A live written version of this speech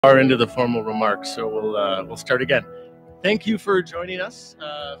Are into the formal remarks, so we'll start again. Thank you for joining us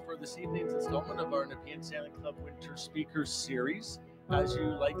for this evening's installment of our Nepean Sailing Club Winter Speakers Series. As you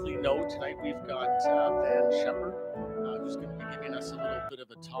likely know, tonight we've got Van Sheppard, who's going to be giving us a little bit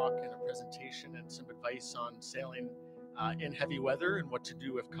of a talk and a presentation and some advice on sailing in heavy weather and what to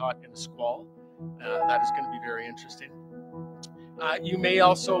do if caught in a squall. That is going to be very interesting. You may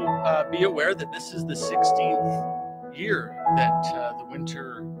also be aware that this is the 16th year that the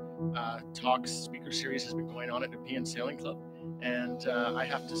Winter Talks Speaker Series has been going on at Nepean Sailing Club. And I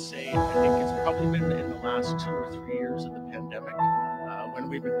have to say, I think it's probably been in the last 2 or 3 years of the pandemic when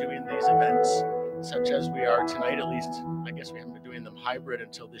we've been doing these events, such as we are tonight. At least, I guess we haven't been doing them hybrid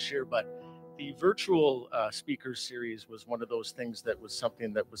until this year, but the virtual speakers series was one of those things that was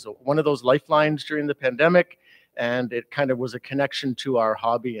something that was one of those lifelines during the pandemic, and it kind of was a connection to our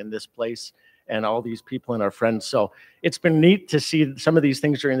hobby in this place and all these people and our friends. So it's been neat to see some of these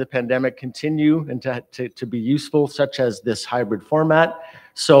things during the pandemic continue and to be useful, such as this hybrid format.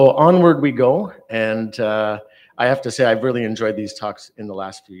 So onward we go. And I have to say, I've really enjoyed these talks in the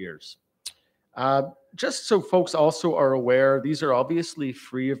last few years. Just so folks also are aware, these are obviously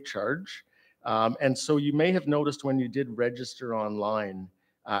free of charge. And so you may have noticed when you did register online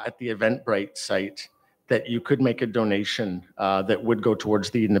at the Eventbrite site, that you could make a donation that would go towards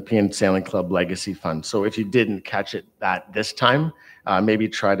the Nepean Sailing Club Legacy Fund. So if you didn't catch it this time, maybe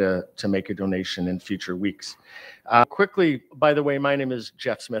try to make a donation in future weeks. Quickly, by the way, my name is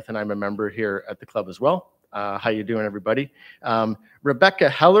Jeff Smith, and I'm a member here at the club as well. How you doing, everybody? Rebecca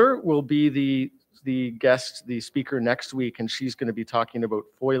Heller will be the guest, the speaker next week, and she's going to be talking about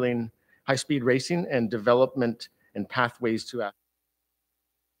foiling high-speed racing and development and pathways to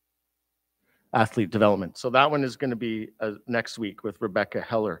athlete development. So that one is going to be next week with Rebecca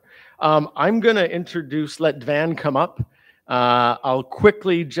Heller. I'm going to let Van come up. I'll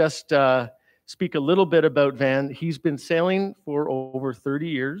quickly just speak a little bit about Van. He's been sailing for over 30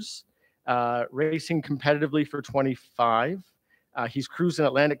 years, racing competitively for 25. He's cruised in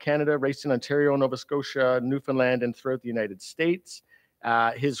Atlantic Canada, raced in Ontario, Nova Scotia, Newfoundland, and throughout the United States.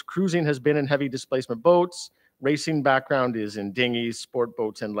 His cruising has been in heavy displacement boats. Racing background is in dinghies, sport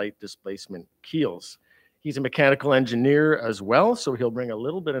boats, and light displacement keels. He's a mechanical engineer as well, so he'll bring a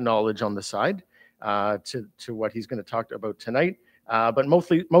little bit of knowledge on the side to what he's going to talk about tonight, but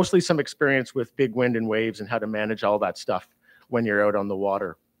mostly some experience with big wind and waves and how to manage all that stuff when you're out on the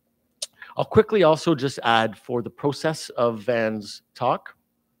water. I'll quickly also just add for the process of Van's talk,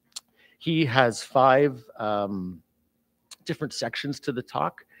 he has 5 different sections to the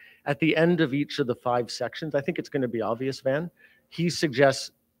talk. At the end of each of the 5 sections, I think it's going to be obvious, Van, he suggests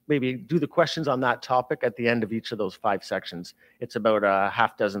maybe do the questions on that topic at the end of each of those 5 sections. It's about a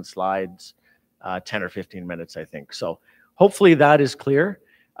half dozen slides, 10 or 15 minutes, I think. So hopefully that is clear.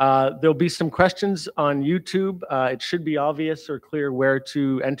 There'll be some questions on YouTube. It should be obvious or clear where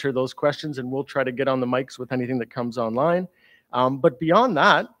to enter those questions, and we'll try to get on the mics with anything that comes online. But beyond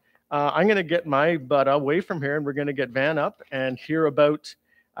that, I'm going to get my butt away from here, and we're going to get Van up and hear about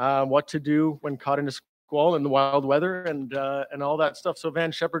what to do when caught in a squall in the wild weather and all that stuff. So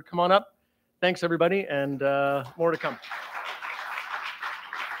Van Sheppard, come on up. Thanks, everybody, and more to come.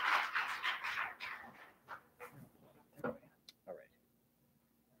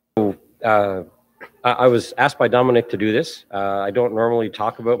 All right. I was asked by Dominic to do this. I don't normally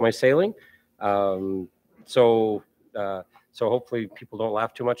talk about my sailing, so hopefully people don't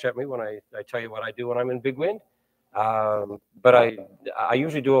laugh too much at me when I tell you what I do when I'm in big wind. But I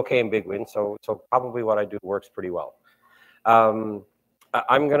usually do okay in big wind, so probably what I do works pretty well. I'm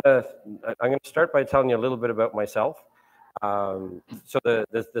gonna start by telling you a little bit about myself. So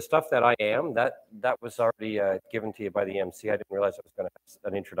the stuff that I am, that was already given to you by the MC. I didn't realize I was going to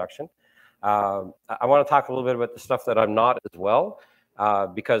have an introduction. I want to talk a little bit about the stuff that I'm not as well,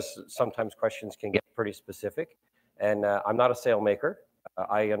 because sometimes questions can get pretty specific. And I'm not a sail maker.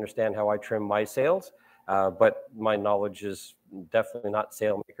 I understand how I trim my sails. But my knowledge is definitely not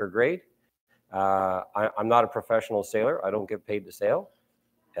sailmaker grade. I'm not a professional sailor. I don't get paid to sail,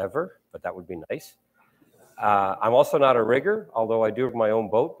 ever, but that would be nice. I'm also not a rigger, although I do have my own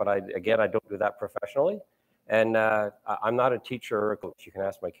boat, but again, I don't do that professionally. And I'm not a teacher or a coach. You can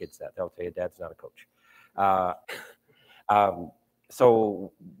ask my kids that. They'll tell you Dad's not a coach.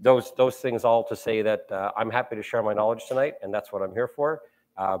 So those things all to say that I'm happy to share my knowledge tonight, and that's what I'm here for.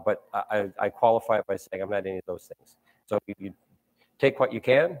 But I qualify it by saying I'm not any of those things. So you take what you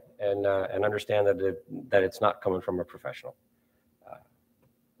can and understand that it's not coming from a professional.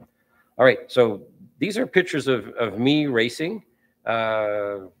 All right, so these are pictures of me racing.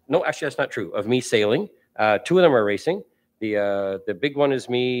 No, actually, that's not true. Of me sailing. 2 of them are racing. The big one is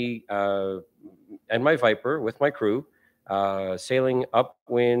me and my Viper with my crew sailing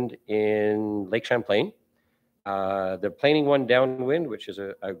upwind in Lake Champlain. The planing one downwind, which is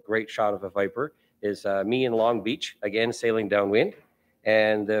a great shot of a Viper, is me in Long Beach, again sailing downwind.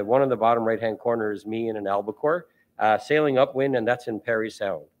 And the one in the bottom right-hand corner is me in an albacore sailing upwind, and that's in Parry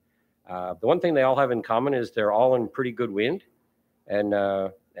Sound. The one thing they all have in common is they're all in pretty good wind. And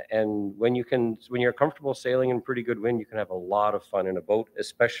when you're comfortable sailing in pretty good wind, you can have a lot of fun in a boat,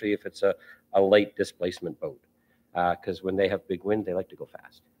 especially if it's a light displacement boat. Because when they have big wind, they like to go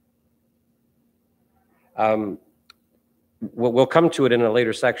fast. We'll come to it in a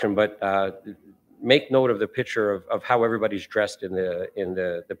later section, but make note of the picture of how everybody's dressed in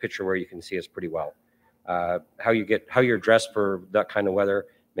the picture where you can see us pretty well. How you're dressed for that kind of weather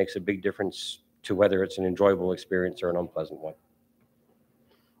makes a big difference to whether it's an enjoyable experience or an unpleasant one.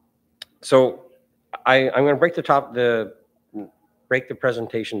 So I'm going to break the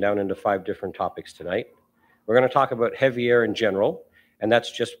presentation down into 5 different topics tonight. We're going to talk about heavy air in general, and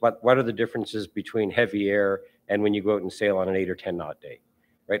that's just what are the differences between heavy air and when you go out and sail on an 8 or 10 knot day,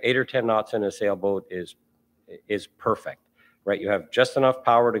 right? 8 or 10 knots in a sailboat is perfect, right? You have just enough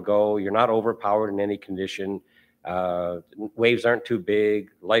power to go. You're not overpowered in any condition. Waves aren't too big.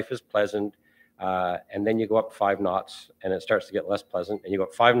 Life is pleasant. And then you go up 5 knots and it starts to get less pleasant, and you go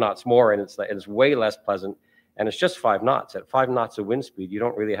up 5 knots more and it's way less pleasant, and it's just 5 knots. At 5 knots of wind speed, you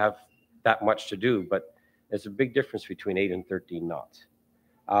don't really have that much to do, but there's a big difference between 8 and 13 knots.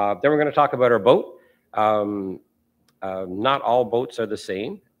 Then we're going to talk about our boat. Not all boats are the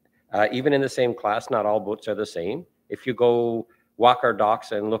same. Even in the same class, not all boats are the same. If you go walk our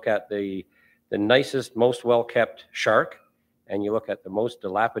docks and look at the nicest, most well-kept shark, and you look at the most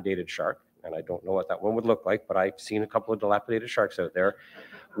dilapidated shark, and I don't know what that one would look like, but I've seen a couple of dilapidated sharks out there.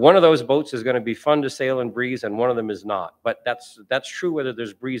 One of those boats is going to be fun to sail and breeze, and one of them is not. But that's true whether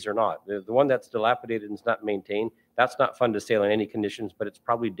there's breeze or not. The one that's dilapidated and is not maintained, that's not fun to sail in any conditions, but it's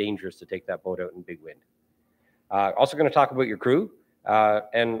probably dangerous to take that boat out in big wind. Also going to talk about your crew,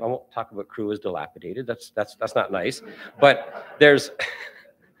 and I won't talk about crew as dilapidated. That's not nice. But there's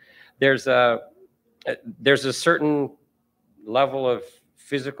a certain level of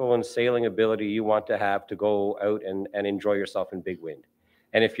physical and sailing ability you want to have to go out and enjoy yourself in big wind.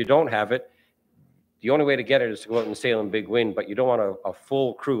 And if you don't have it, the only way to get it is to go out and sail in big wind, but you don't want a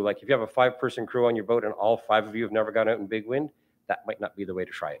full crew. Like if you have a 5-person crew on your boat and all 5 of you have never gone out in big wind, that might not be the way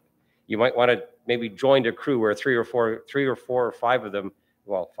to try it. You might want to maybe join a crew where 3 or 4 or 5 of them,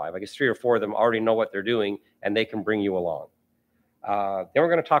 well, 5, I guess 3 or 4 of them already know what they're doing and they can bring you along. Then we're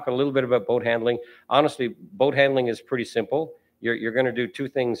going to talk a little bit about boat handling. Honestly, boat handling is pretty simple. You're going to do 2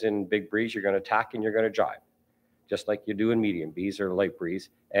 things in big breeze. You're going to tack and you're going to jibe, just like you do in medium breeze or light breeze.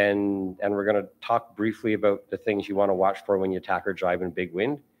 And we're going to talk briefly about the things you want to watch for when you tack or jibe in big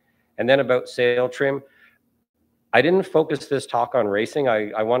wind. And then about sail trim. I didn't focus this talk on racing.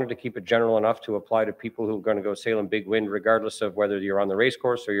 I wanted to keep it general enough to apply to people who are going to go sail in big wind, regardless of whether you're on the race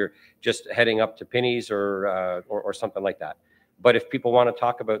course or you're just heading up to Pinnies or something like that. But if people want to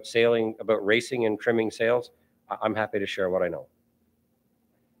talk about sailing, about racing and trimming sails, I'm happy to share what I know.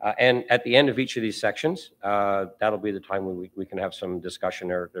 And at the end of each of these sections, that'll be the time when we can have some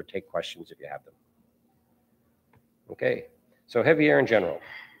discussion or take questions if you have them. Okay, so heavy air in general.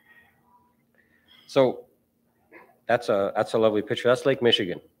 So that's a lovely picture. That's Lake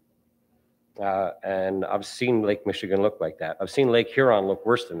Michigan. And I've seen Lake Michigan look like that. I've seen Lake Huron look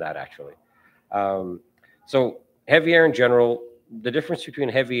worse than that, actually. So heavy air in general, the difference between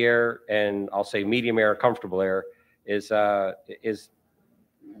heavy air and I'll say medium air, comfortable air, is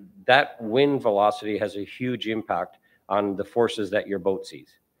that wind velocity has a huge impact on the forces that your boat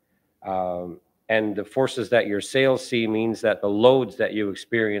sees. And the forces that your sails see means that the loads that you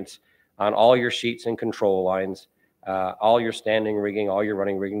experience on all your sheets and control lines, all your standing rigging, all your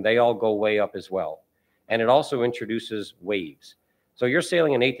running rigging, they all go way up as well. And it also introduces waves. So you're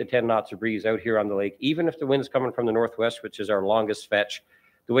sailing an 8 to 10 knots of breeze out here on the lake. Even if the wind's coming from the northwest, which is our longest fetch,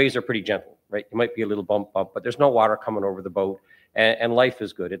 the waves are pretty gentle, right? You might be a little bump, but there's no water coming over the boat, and life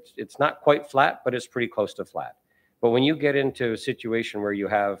is good. It's not quite flat, but it's pretty close to flat. But when you get into a situation where you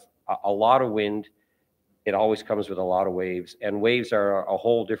have a lot of wind, it always comes with a lot of waves, and waves are a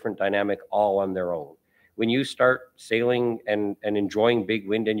whole different dynamic all on their own. When you start sailing and enjoying big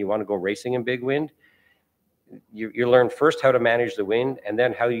wind and you want to go racing in big wind, you learn first how to manage the wind and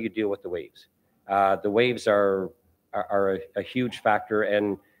then how you deal with the waves. The waves are a huge factor,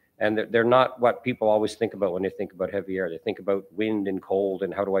 and they're not what people always think about when they think about heavy air. They think about wind and cold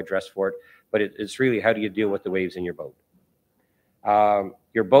and how do I dress for it, but it's really how do you deal with the waves in your boat.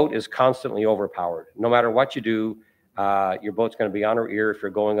 Your boat is constantly overpowered. No matter what you do, Your boat's going to be on her ear if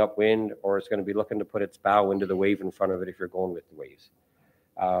you're going upwind, or it's going to be looking to put its bow into the wave in front of it if you're going with the waves.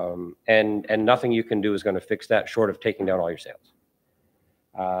 And nothing you can do is going to fix that short of taking down all your sails.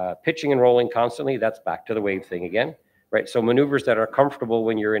 Pitching and rolling constantly, that's back to the wave thing again, right? So maneuvers that are comfortable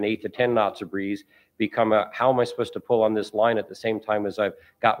when you're in 8 to 10 knots of breeze become how am I supposed to pull on this line at the same time as I've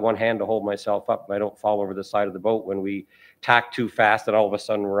got one hand to hold myself up and I don't fall over the side of the boat when we tack too fast and all of a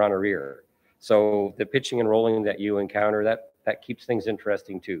sudden we're on our ear. So the pitching and rolling that you encounter, that keeps things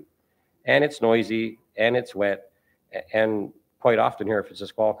interesting too. And it's noisy and it's wet, and quite often here, if it's a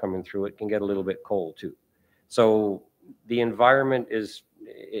squall coming through, it can get a little bit cold too. So the environment is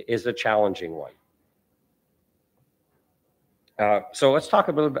a challenging one. So let's talk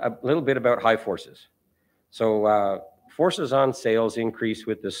a little bit about high forces. So forces on sails increase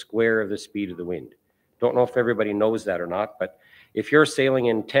with the square of the speed of the wind. Don't know if everybody knows that or not, but if you're sailing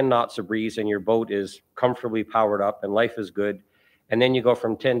in 10 knots of breeze and your boat is comfortably powered up and life is good, and then you go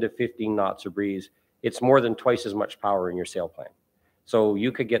from 10 to 15 knots of breeze, it's more than twice as much power in your sail plan. So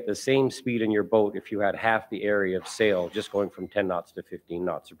you could get the same speed in your boat if you had half the area of sail just going from 10 knots to 15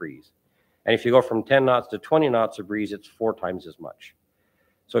 knots of breeze. And if you go from 10 knots to 20 knots of breeze, it's 4 times as much.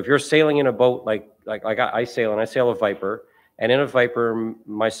 So if you're sailing in a boat like I sail, and I sail a Viper, and in a Viper,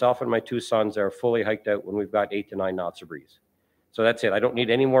 myself and my 2 sons are fully hiked out when we've got 8 to 9 knots of breeze. So that's it. I don't need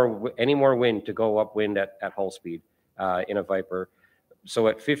any more wind to go upwind at hull speed in a Viper. So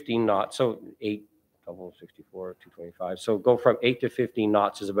at 15 knots, so 8, 64, 225. So go from 8 to 15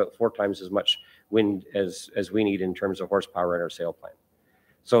 knots is about 4 times as much wind as we need in terms of horsepower in our sail plan.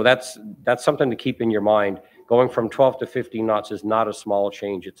 So that's something to keep in your mind. Going from 12 to 15 knots is not a small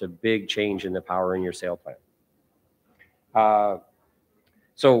change. It's a big change in the power in your sail plan.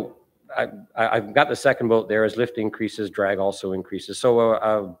 So I've got the second boat there. As lift increases, drag also increases.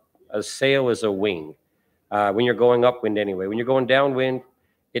 So a sail is a wing when you're going upwind anyway. When you're going downwind,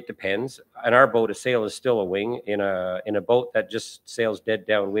 it depends. In our boat, a sail is still a wing. In a boat that just sails dead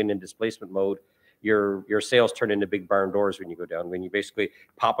downwind in displacement mode, your sails turn into big barn doors when you go downwind. You basically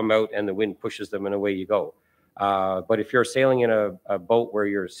pop them out and the wind pushes them and away you go. But if you're sailing in a boat where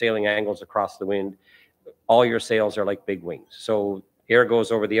you're sailing angles across the wind, all your sails are like big wings. So air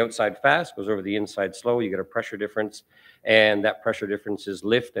goes over the outside fast, goes over the inside slow. You get a pressure difference, and that pressure difference is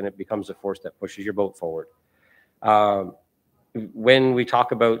lift, and it becomes a force that pushes your boat forward. When we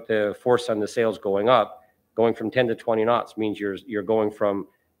talk about the force on the sails going up, going from 10 to 20 knots means you're going from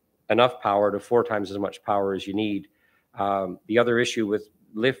enough power to 4 times as much power as you need. The other issue with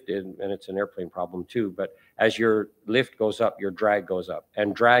lift, and it's an airplane problem too, but as your lift goes up, your drag goes up,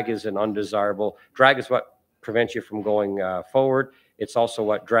 and drag is an undesirable. Drag is what prevents you from going forward. It's also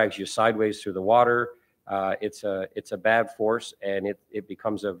what drags you sideways through the water. It's a bad force, and it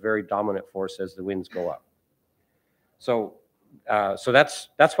becomes a very dominant force as the winds go up. So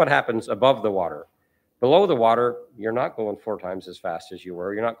that's what happens above the water. Below the water, you're not going 4 times as fast as you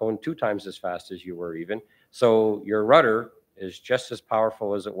were. You're not going 2 times as fast as you were even. So your rudder is just as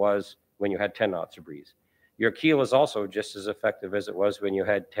powerful as it was when you had 10 knots of breeze. Your keel is also just as effective as it was when you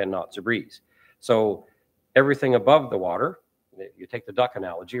had 10 knots of breeze. So everything above the water, you take the duck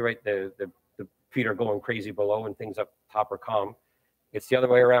analogy, right? The feet are going crazy below and things up top are calm. It's the other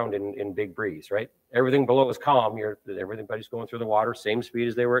way around in big breeze, right? Everything below is calm. Everybody's going through the water, same speed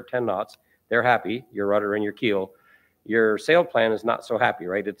as they were at 10 knots. They're happy, your rudder and your keel. Your sail plan is not so happy,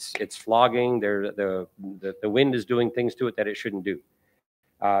 right? It's flogging. The wind is doing things to it that it shouldn't do.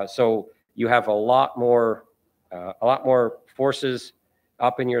 So you have a lot more forces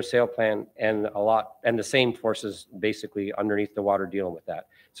up in your sail plan, and the same forces basically underneath the water dealing with that.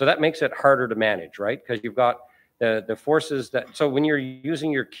 So that makes it harder to manage, right? Because you've got the forces that. So when you're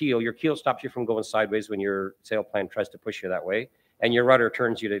using your keel stops you from going sideways when your sail plan tries to push you that way, and your rudder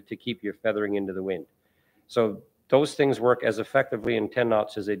turns you to keep you feathering into the wind. So those things work as effectively in 10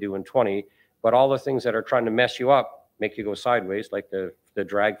 knots as they do in 20, but all the things that are trying to mess you up, make you go sideways, like the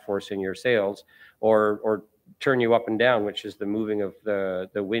drag force in your sails, or turn you up and down, which is the moving of the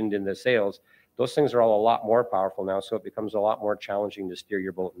wind in the sails, those things are all a lot more powerful now, so it becomes a lot more challenging to steer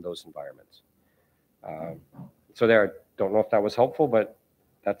your boat in those environments. So there, I don't know if that was helpful, but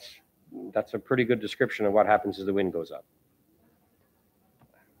that's a pretty good description of what happens as the wind goes up.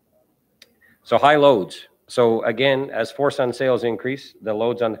 So high loads. So again, as force on sails increase, the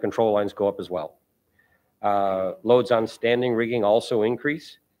loads on the control lines go up as well. Loads on standing rigging also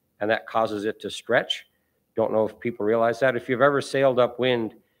increase, and that causes it to stretch. Don't know if people realize that. If you've ever sailed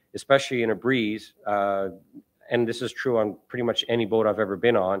upwind, especially in a breeze, and this is true on pretty much any boat I've ever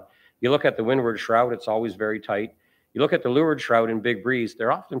been on, you look at the windward shroud, it's always very tight. You look at the leeward shroud in big breeze,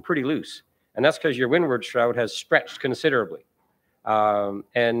 they're often pretty loose. And that's because your windward shroud has stretched considerably.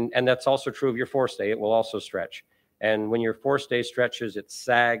 And that's also true of your forestay. It will also stretch. And when your forestay stretches, it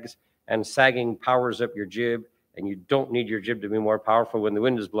sags, and sagging powers up your jib, and you don't need your jib to be more powerful when the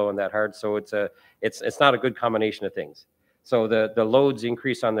wind is blowing that hard. So it's not a good combination of things. So the loads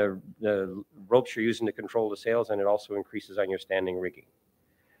increase on the ropes you're using to control the sails, and it also increases on your standing rigging.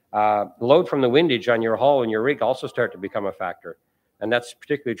 The load from the windage on your hull and your rig also start to become a factor. And that's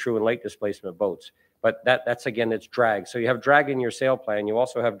particularly true in lake displacement boats. But that's again, it's drag. So you have drag in your sail plan. You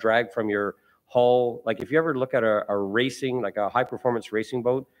also have drag from your hull. Like if you ever look at a racing, like a high performance racing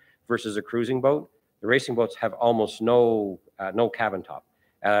boat versus a cruising boat, the racing boats have almost no cabin top.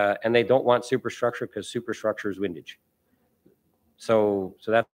 And they don't want superstructure because superstructure is windage. So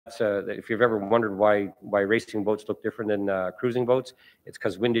that's if you've ever wondered why racing boats look different than cruising boats, it's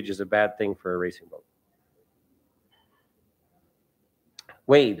because windage is a bad thing for a racing boat.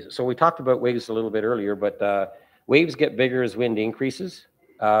 Waves. So we talked about waves a little bit earlier, but waves get bigger as wind increases,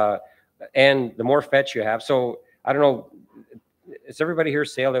 and the more fetch you have. So I don't know, has everybody here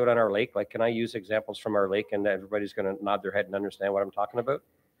sailed out on our lake? Like, can I use examples from our lake and everybody's going to nod their head and understand what I'm talking about?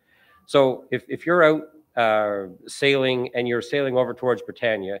 So if you're out sailing and you're sailing over towards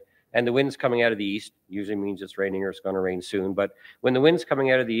Britannia and the wind's coming out of the east, usually means it's raining or it's going to rain soon. But when the wind's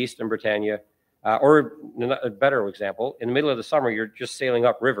coming out of the east in Britannia, or a better example, in the middle of the summer, you're just sailing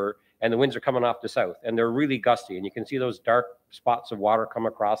upriver and the winds are coming off the south and they're really gusty and you can see those dark spots of water come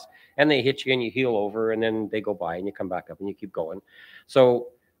across and they hit you and you heel over and then they go by and you come back up and you keep going. So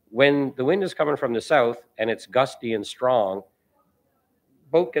when the wind is coming from the south and it's gusty and strong,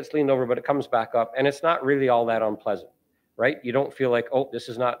 boat gets leaned over, but it comes back up and it's not really all that unpleasant, right? You don't feel like, oh, this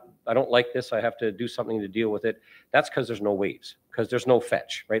is not, I don't like this, I have to do something to deal with it. That's because there's no waves, because there's no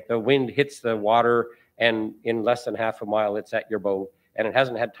fetch, right? The wind hits the water and in less than half a mile, it's at your boat and it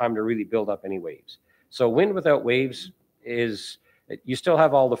hasn't had time to really build up any waves. So wind without waves is, you still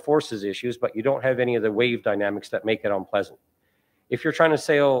have all the forces issues, but you don't have any of the wave dynamics that make it unpleasant. If you're trying to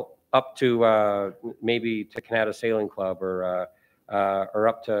sail up to maybe to Canada Sailing Club or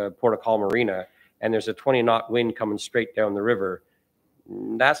up to Port of Call Marina, and there's a 20-knot wind coming straight down the river,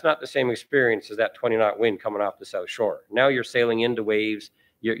 that's not the same experience as that 20-knot wind coming off the South Shore. Now you're sailing into waves,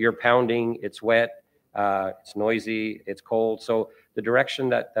 you're pounding, it's wet, it's noisy, it's cold. So the direction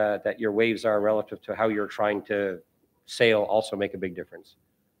that your waves are relative to how you're trying to sail also make a big difference.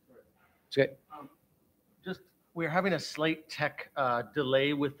 It's good. We're having a slight tech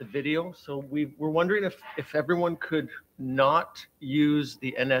delay with the video, so we're wondering if everyone could not use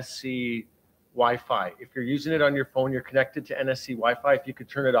the NSC Wi-Fi. If you're using it on your phone, you're connected to NSC Wi-Fi, if you could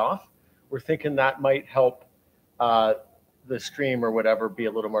turn it off. We're thinking that might help the stream or whatever be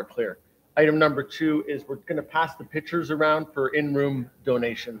a little more clear. Item number 2 is we're going to pass the pictures around for in-room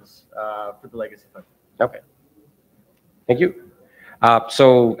donations for the Legacy Fund. Okay. Thank you.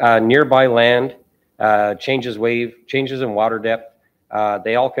 So nearby land, changes in water depth,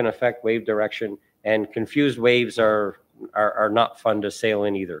 they all can affect wave direction, and confused waves are not fun to sail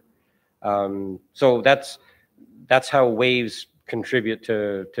in either. So that's how waves contribute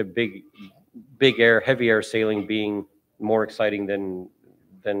to big air, heavy air sailing being more exciting than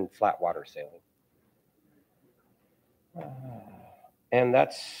flat water sailing. And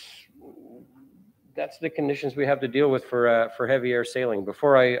that's the conditions we have to deal with for heavy air sailing.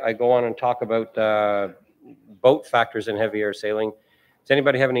 Before I go on and talk about boat factors in heavy air sailing, does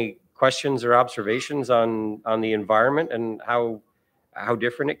anybody have any questions or observations on the environment and how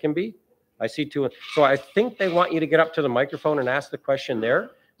different it can be? I see 2. So I think they want you to get up to the microphone and ask the question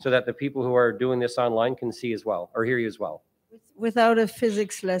there so that the people who are doing this online can see as well or hear you as well. Without a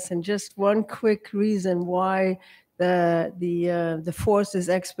physics lesson, just one quick reason why the force is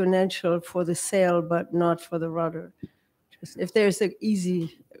exponential for the sail but not for the rudder. Just if there's an easy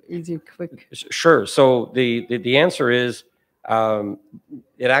quick. Sure. So the answer is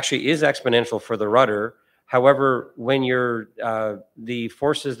it actually is exponential for the rudder. However, when you're the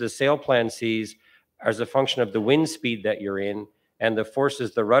forces the sail plan sees as a function of the wind speed that you're in, and the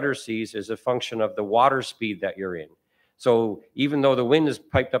forces the rudder sees is a function of the water speed that you're in. So even though the wind is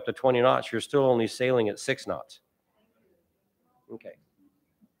piped up to 20 knots, you're still only sailing at 6 knots. Okay.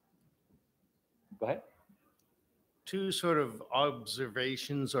 Go ahead. 2 sort of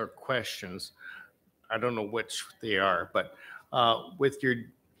observations or questions. I don't know which they are, but with your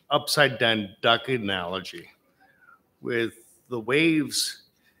upside down duck analogy, with the waves,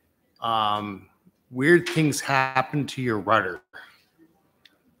 weird things happen to your rudder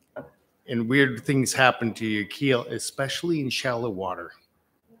and weird things happen to your keel, especially in shallow water.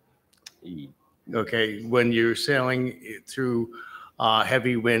 Okay, when you're sailing through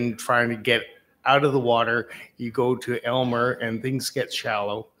heavy wind, trying to get out of the water. You go to Elmer and things get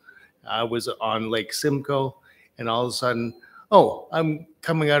shallow. I was on Lake Simcoe, and all of a sudden, oh, I'm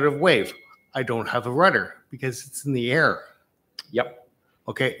coming out of wave. I don't have a rudder because it's in the air. Yep.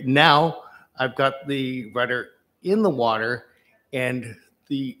 Okay, now I've got the rudder in the water, and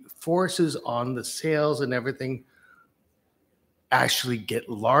the forces on the sails and everything actually get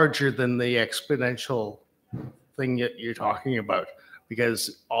larger than the exponential thing that you're talking about,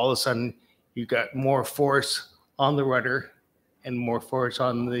 because all of a sudden you got more force on the rudder and more force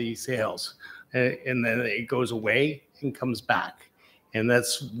on the sails, and then it goes away and comes back, and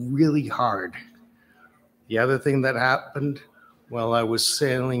that's really hard. The other thing that happened while I was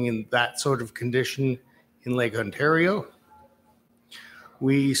sailing in that sort of condition in Lake Ontario,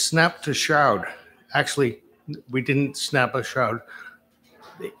 we snapped a shroud. Actually, we didn't snap a shroud.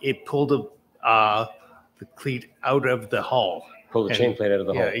 It pulled the cleat out of the hull. Pull the chain plate out of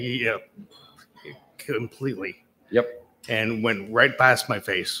the hull. Yeah, completely. Yep. And went right past my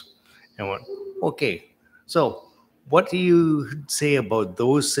face and went, okay. So what do you say about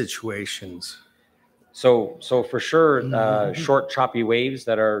those situations? So for sure, short choppy waves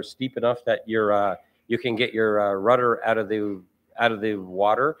that are steep enough that you can get your rudder out of the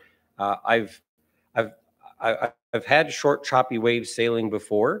water. I've had short choppy waves sailing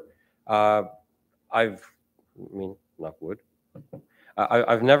before. Knock wood.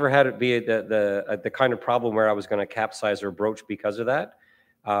 I've never had it be the kind of problem where I was going to capsize or broach because of that.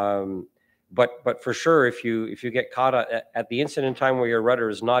 But for sure, if you get caught at the instant in time where your rudder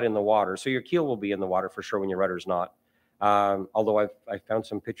is not in the water, so your keel will be in the water for sure when your rudder is not. Although I found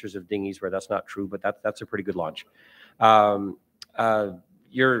some pictures of dinghies where that's not true, but that's a pretty good launch.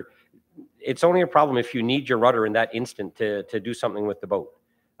 It's only a problem if you need your rudder in that instant to do something with the boat.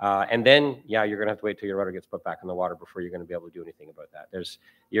 And then, yeah, you're going to have to wait till your rudder gets put back in the water before you're going to be able to do anything about that.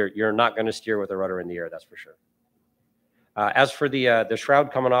 You're not going to steer with a rudder in the air, that's for sure. As for the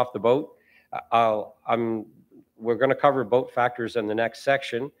shroud coming off the boat, we're going to cover boat factors in the next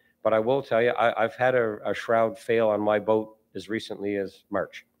section, but I will tell you, I've had a shroud fail on my boat as recently as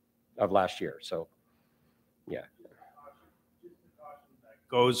March of last year. So, yeah.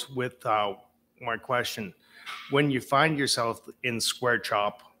 Goes with my question. When you find yourself in square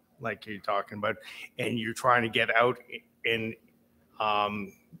chop, like you're talking about, and you're trying to get out into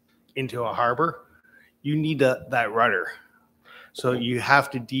a harbor, you need that rudder. So you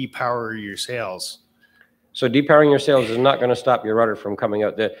have to depower your sails. So depowering your sails is not going to stop your rudder from coming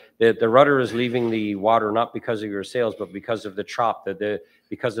out. The rudder is leaving the water not because of your sails, but because of the chop,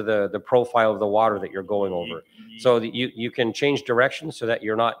 because of the profile of the water that you're going over. So you can change direction so that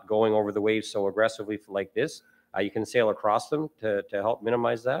you're not going over the waves so aggressively like this. You can sail across them to help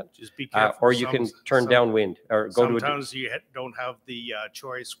minimize that. Just be careful. Or you can turn downwind or go to. Sometimes you don't have the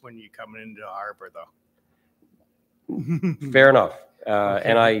choice when you come into a harbor, though. Fair enough. Okay.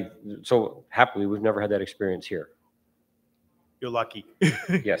 And so happily, we've never had that experience here. You're lucky.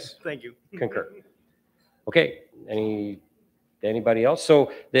 Yes. Thank you. Concur. Okay. Anybody else?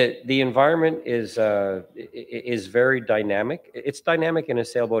 So the environment is very dynamic. It's dynamic in a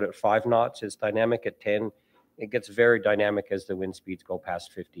sailboat at 5 knots. It's dynamic at 10. It gets very dynamic as the wind speeds go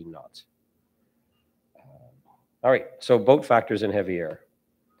past 15 knots. All right. So boat factors in heavy air.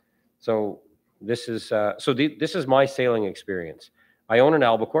 So this is this is my sailing experience. I own an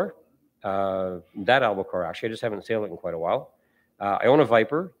albacore. That albacore, actually, I just haven't sailed it in quite a while. I own a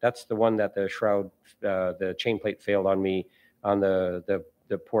Viper. That's the one that the shroud, the chain plate failed on me on the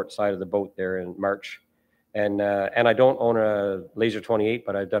port side of the boat there in March. And I don't own a Laser 28,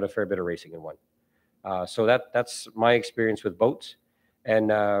 but I've done a fair bit of racing in one. So that's my experience with boats. And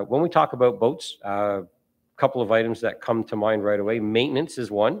when we talk about boats, a couple of items that come to mind right away. Maintenance is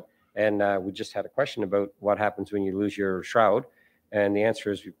one. And we just had a question about what happens when you lose your shroud. And the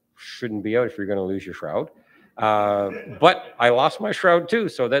answer is you shouldn't be out if you're going to lose your shroud. But I lost my shroud too.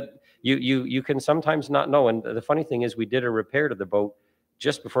 So that you can sometimes not know. And the funny thing is we did a repair to the boat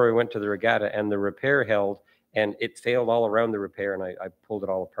just before we went to the regatta, and the repair held and it failed all around the repair, and I pulled it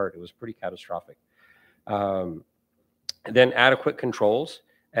all apart. It was pretty catastrophic. Then adequate controls.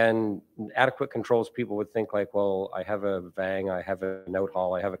 And adequate controls, people would think like, well, I have a Vang, I have an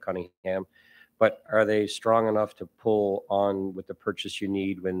Outhaul, I have a Cunningham, but are they strong enough to pull on with the purchase you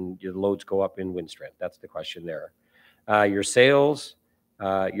need when your loads go up in wind strength? That's the question there. Your sails,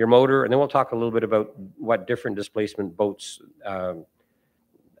 your motor, and then we'll talk a little bit about what different displacement boats,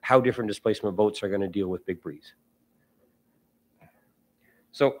 how different displacement boats are going to deal with big breeze.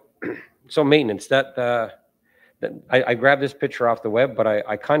 So maintenance, I grabbed this picture off the web, but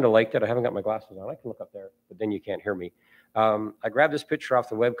I kind of liked it. I haven't got my glasses on. I can look up there, but then you can't hear me. I grabbed this picture off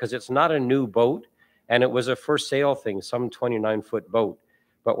the web because it's not a new boat, and it was a for sale thing, some 29-foot boat.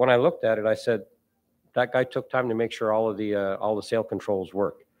 But when I looked at it, I said, that guy took time to make sure all the sail controls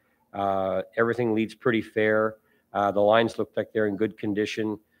work. Everything leads pretty fair. The lines look like they're in good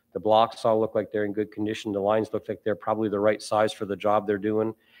condition. The blocks all look like they're in good condition. The lines look like they're probably the right size for the job they're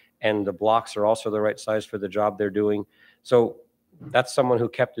doing. And the blocks are also the right size for the job they're doing. So that's someone who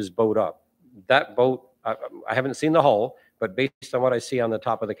kept his boat up. That boat, I haven't seen the hull, but based on what I see on the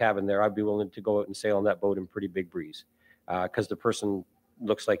top of the cabin there, I'd be willing to go out and sail on that boat in pretty big breeze, because the person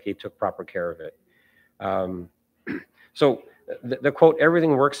looks like he took proper care of it. So the quote,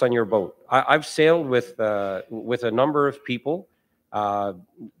 everything works on your boat. I've sailed with a number of people.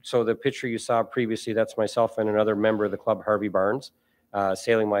 So the picture you saw previously, that's myself and another member of the club, Harvey Barnes,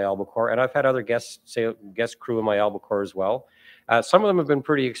 sailing my albacore. And I've had other guest crew in my albacore as well. Some of them have been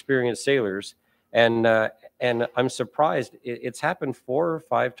pretty experienced sailors. And I'm surprised. It's happened 4 or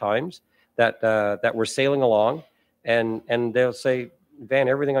 5 times that we're sailing along, and they'll say, Van,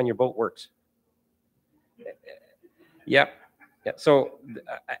 everything on your boat works. Yep. Yeah. So,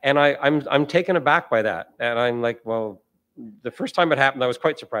 and I'm taken aback by that. And I'm like, well, the first time it happened, I was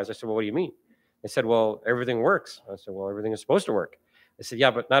quite surprised. I said, well, what do you mean? They said, well, everything works. I said, well, everything is supposed to work. They said, yeah,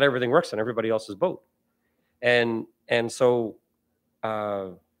 but not everything works on everybody else's boat. And so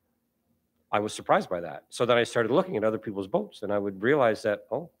I was surprised by that. So then I started looking at other people's boats, and I would realize that,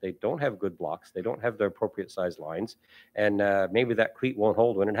 oh, they don't have good blocks. They don't have the appropriate size lines. And maybe that cleat won't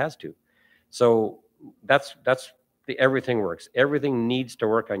hold when it has to. So that's everything works. Everything needs to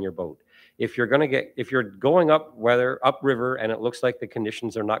work on your boat. If you're going upriver and it looks like the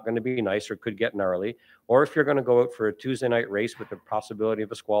conditions are not going to be nice or could get gnarly, or if you're going to go out for a Tuesday night race with the possibility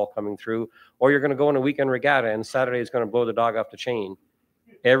of a squall coming through, or you're going to go on a weekend regatta and Saturday is going to blow the dog off the chain,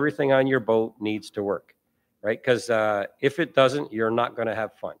 everything on your boat needs to work, right? Because if it doesn't, you're not going to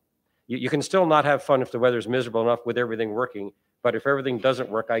have fun. You can still not have fun if the weather's miserable enough with everything working, but if everything doesn't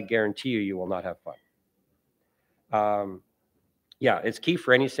work, I guarantee you will not have fun. Yeah, it's key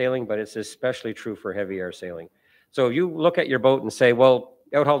for any sailing, but it's especially true for heavy air sailing. So if you look at your boat and say, well,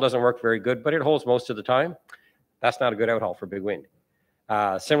 outhaul doesn't work very good, but it holds most of the time, that's not a good outhaul for big wind.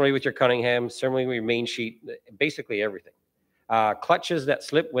 Similarly with your Cunningham, similarly with your main sheet, basically everything. Clutches that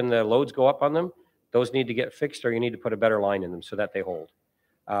slip when the loads go up on them, those need to get fixed, or you need to put a better line in them so that they hold.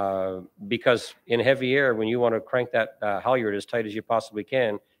 Because in heavy air, when you want to crank that halyard as tight as you possibly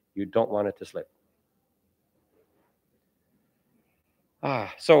can, you don't want it to slip.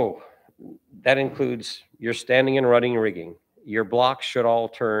 So that includes your standing and running rigging. Your blocks should all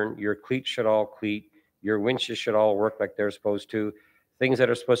turn. Your cleats should all cleat. Your winches should all work like they're supposed to. Things that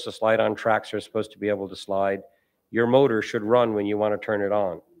are supposed to slide on tracks are supposed to be able to slide. Your motor should run when you want to turn it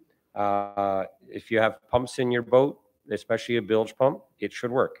on. If you have pumps in your boat, especially a bilge pump, it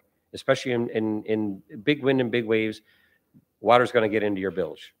should work. Especially in big wind and big waves, water's going to get into your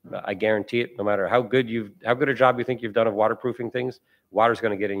bilge. I guarantee it. No matter how good a job you think you've done of waterproofing things, water's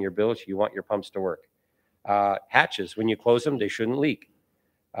going to get in your bilge. You want your pumps to work. Hatches, when you close them, they shouldn't leak.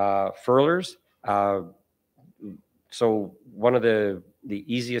 Furlers. So one of the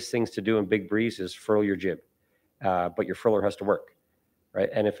easiest things to do in big breeze is furl your jib, but your furler has to work, right?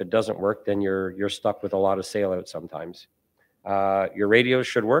 And if it doesn't work, then you're stuck with a lot of sail out sometimes. Your radios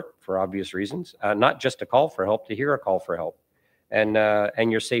should work for obvious reasons, not just to call for help, to hear a call for help,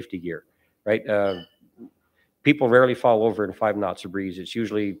 and your safety gear, right? People rarely fall over in 5 knots of breeze. It's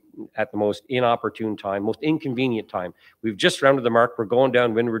usually at the most inopportune time, most inconvenient time. We've just rounded the mark. We're going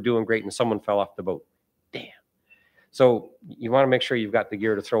downwind. We're doing great, and someone fell off the boat. Damn. So you want to make sure you've got the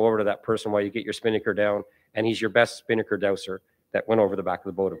gear to throw over to that person while you get your spinnaker down, and he's your best spinnaker douser. That went over the back of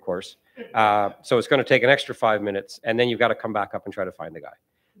the boat, of course. So it's going to take an extra 5 minutes, and then you've got to come back up and try to find the guy.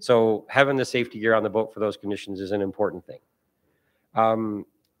 So having the safety gear on the boat for those conditions is an important thing.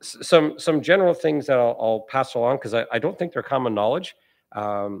 Some general things that I'll pass along, because I don't think they're common knowledge.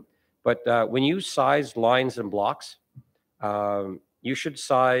 But when you size lines and blocks, you should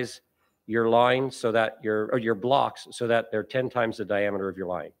size your line so that your blocks so that they're 10 times the diameter of your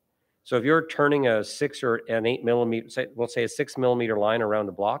line. So if you're turning a 6 or an 8 millimeter, we'll say a 6 millimeter line around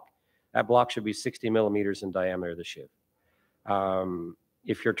a block, that block should be 60 millimeters in diameter of the shiv.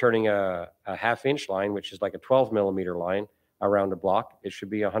 If you're turning a half-inch line, which is like a 12 millimeter line around a block, it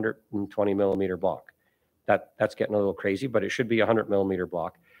should be a 120 millimeter block. That's getting a little crazy, but it should be a 100 millimeter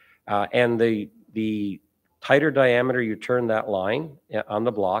block. And the tighter diameter you turn that line on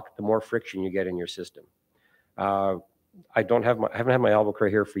the block, the more friction you get in your system. I haven't had my albacore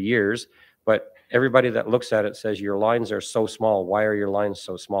here for years, but everybody that looks at it says your lines are so small. Why are your lines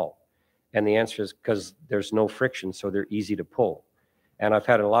so small? And the answer is because there's no friction, so they're easy to pull. And I've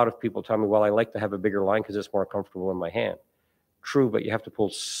had a lot of people tell me, well, I like to have a bigger line because it's more comfortable in my hand. True, but you have to pull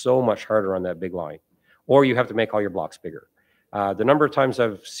so much harder on that big line, or you have to make all your blocks bigger. The number of times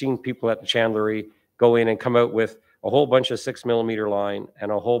I've seen people at the chandlery go in and come out with a whole bunch of 6mm line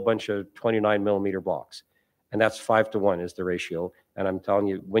and a whole bunch of 29mm blocks. And that's 5-to-1 is the ratio. And I'm telling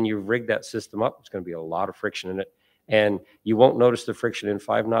you, when you rig that system up, it's going to be a lot of friction in it. And you won't notice the friction in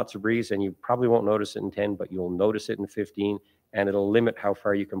 5 knots of breeze, and you probably won't notice it in 10, but you'll notice it in 15, and it'll limit how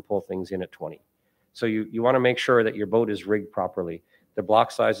far you can pull things in at 20. So you want to make sure that your boat is rigged properly. The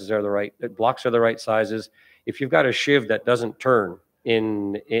block sizes are the blocks are the right sizes. If you've got a shiv that doesn't turn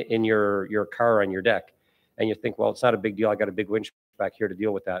in your car on your deck, and you think, well, it's not a big deal, I got a big winch back here to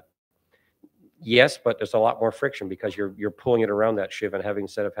deal with that. Yes, but there's a lot more friction because you're pulling it around that shiv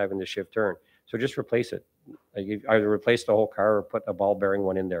instead of having the shiv turn. So just replace it. You either replace the whole car or put a ball bearing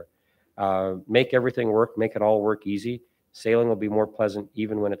one in there. Make everything work. Make it all work easy. Sailing will be more pleasant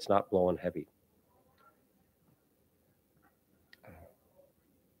even when it's not blowing heavy.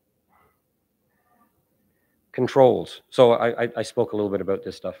 Controls. So I spoke a little bit about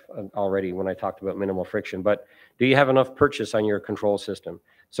this stuff already when I talked about minimal friction, but do you have enough purchase on your control system?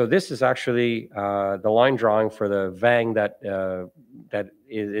 So this is actually the line drawing for the Vang that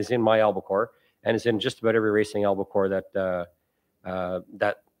is in my albacore, and is in just about every racing albacore that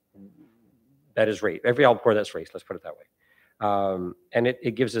is raced. Every albacore that's raced, let's put it that way. And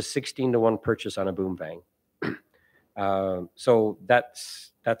it gives a 16-to-1 purchase on a boom Vang. So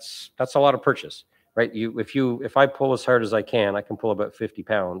that's a lot of purchase. Right, if I pull as hard as I can pull about 50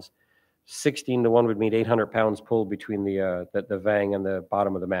 pounds. 16-to-1 would mean 800 pounds pulled between the Vang and the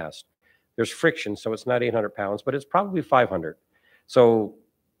bottom of the mast. There's friction, so it's not 800 pounds, but it's probably 500. So,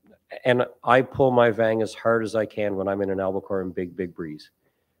 and I pull my Vang as hard as I can when I'm in an albacore in big breeze.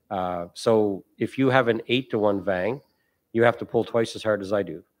 So if you have an 8-to-1 Vang, you have to pull twice as hard as I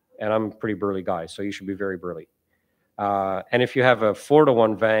do, and I'm a pretty burly guy, so you should be very burly. And if you have a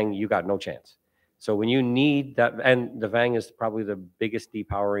 4-to-1 Vang, you got no chance. So when you need that, and the Vang is probably the biggest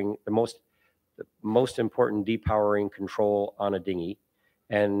depowering, the most important depowering control on a dinghy.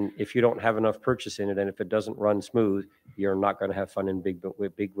 And if you don't have enough purchase in it, and if it doesn't run smooth, you're not going to have fun in big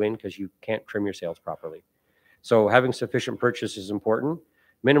wind because you can't trim your sails properly. So having sufficient purchase is important.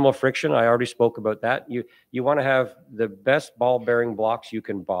 Minimal friction, I already spoke about that. You want to have the best ball bearing blocks you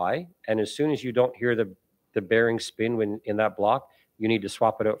can buy. And as soon as you don't hear the bearing spin when in that block, you need to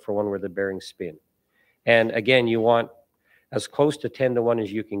swap it out for one where the bearings spin. And again, you want as close to 10-to-1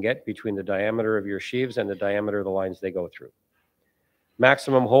 as you can get between the diameter of your sheaves and the diameter of the lines they go through.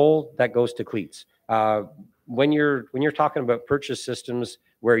 Maximum hole, that goes to cleats. When you're talking about purchase systems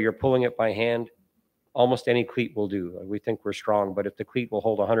where you're pulling it by hand, almost any cleat will do. We think we're strong, but if the cleat will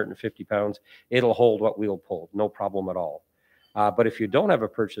hold 150 pounds, it'll hold what we'll pull, no problem at all. But if you don't have a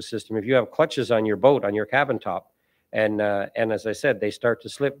purchase system, if you have clutches on your boat, on your cabin top, and as I said, they start to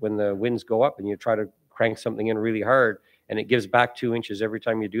slip when the winds go up and you try to crank something in really hard and it gives back 2 inches every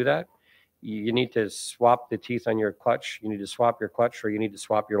time you do that, you need to swap the teeth on your clutch. You need to swap your clutch, or you need to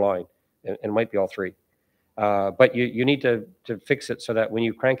swap your line. And it might be all three. But you need to fix it so that when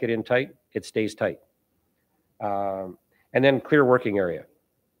you crank it in tight, it stays tight. And then clear working area.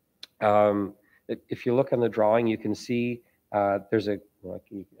 If you look on the drawing, you can see there's a, well,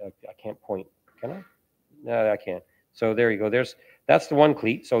 I can't point, can I? No, I can't. So there you go. That's the one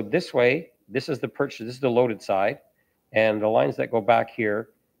cleat. So this way, this is the purchase, this is the loaded side. And the lines that go back here,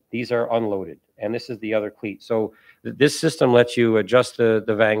 these are unloaded. And this is the other cleat. So this system lets you adjust the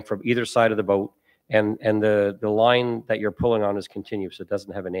Vang from either side of the boat. And the line that you're pulling on is continuous. It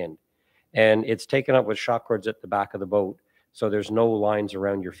doesn't have an end. And it's taken up with shock cords at the back of the boat. So there's no lines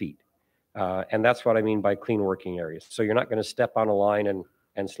around your feet. And that's what I mean by clean working areas. So you're not going to step on a line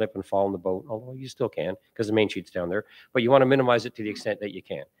and slip and fall in the boat, although you still can because the main sheet's down there. But you want to minimize it to the extent that you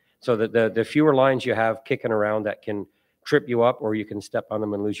can. So the fewer lines you have kicking around that can trip you up, or you can step on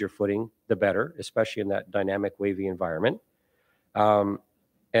them and lose your footing, the better, especially in that dynamic, wavy environment. Yeah,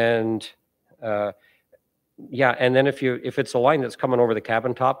 and then if it's a line that's coming over the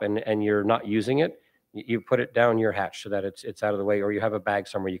cabin top and you're not using it, you put it down your hatch so that it's out of the way, or you have a bag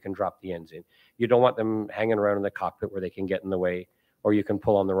somewhere you can drop the ends in. You don't want them hanging around in the cockpit where they can get in the way, or you can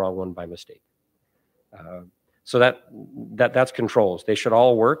pull on the wrong one by mistake. So that's controls. They should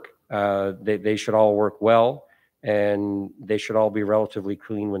all work. They should all work well, and they should all be relatively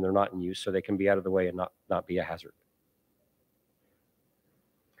clean when they're not in use, so they can be out of the way and not be a hazard.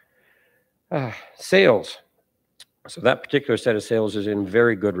 Sails. So that particular set of sails is in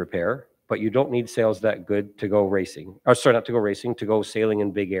very good repair, but you don't need sails that good to go racing. Or sorry, not to go racing, to go sailing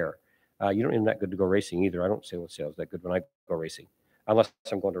in big air. You don't even that good to go racing either. I don't sail with sails that good when I go racing, unless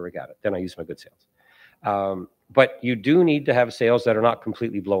I'm going to regatta. Then I use my good sails. But you do need to have sails that are not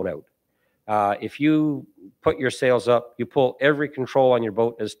completely blown out. If you put your sails up, you pull every control on your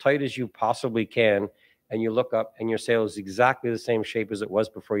boat as tight as you possibly can, and you look up and your sail is exactly the same shape as it was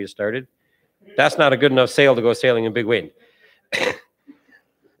before you started, that's not a good enough sail to go sailing in big wind.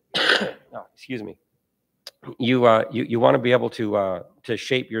 Oh, excuse me. You want to be able to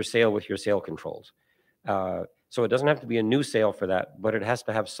shape your sail with your sail controls. So it doesn't have to be a new sail for that, but it has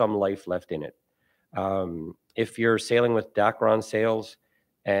to have some life left in it. If you're sailing with Dacron sails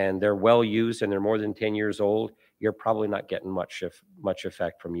and they're well used and they're more than 10 years old, you're probably not getting much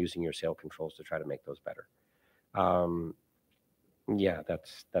effect from using your sail controls to try to make those better. Yeah,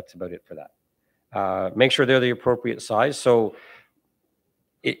 that's about it for that. Make sure they're the appropriate size. So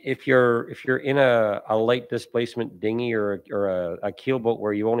if you're in a light displacement dinghy or a keel boat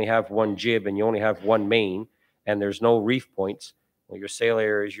where you only have one jib and you only have one main and there's no reef points, well, your sail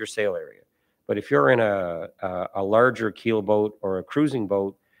area is your sail area. But if you're in a larger keel boat or a cruising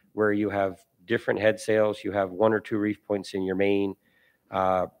boat where you have different head sails, you have 1 or 2 reef points in your main,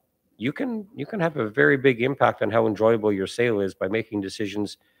 you can have a very big impact on how enjoyable your sail is by making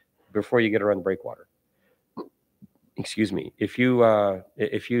decisions before you get around the breakwater. Excuse me. If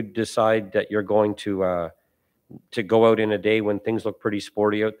you decide that you're going to go out in a day when things look pretty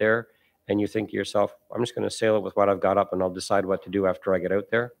sporty out there, and you think to yourself, I'm just going to sail it with what I've got up, and I'll decide what to do after I get out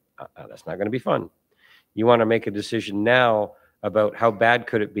there, that's not going to be fun. You want to make a decision now about how bad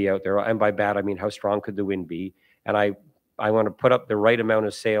could it be out there, and by bad I mean how strong could the wind be, and I want to put up the right amount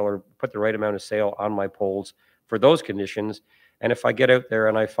of sail or put the right amount of sail on my poles for those conditions. And if I get out there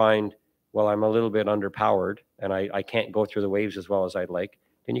and I find, well, I'm a little bit underpowered and I can't go through the waves as well as I'd like,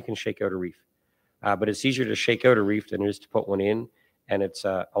 then you can shake out a reef. But it's easier to shake out a reef than it is to put one in. And it's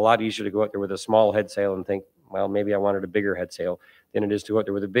a lot easier to go out there with a small head sail and think, well, maybe I wanted a bigger head sail, than it is to go out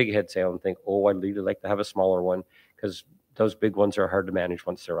there with a big head sail and think, oh, I'd really like to have a smaller one, because those big ones are hard to manage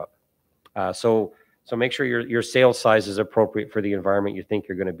once they're up. So make sure your sail size is appropriate for the environment you think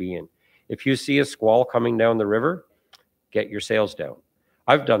you're going to be in. If you see a squall coming down the river, get your sails down.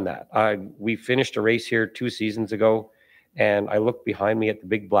 I've done that. We finished a race here 2 seasons ago, and I looked behind me at the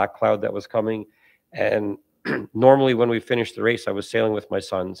big black cloud that was coming. And normally when we finished the race, I was sailing with my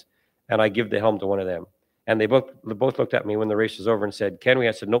sons, and I give the helm to one of them. And they both looked at me when the race was over and said, "Can we?"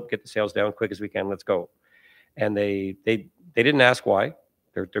 I said, "Nope, get the sails down quick as we can. Let's go." And they didn't ask why.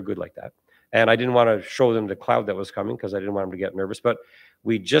 They're good like that. And I didn't want to show them the cloud that was coming because I didn't want them to get nervous. But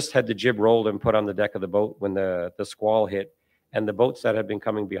we just had the jib rolled and put on the deck of the boat when the squall hit. And the boats that had been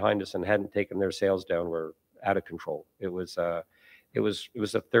coming behind us and hadn't taken their sails down were out of control. It was a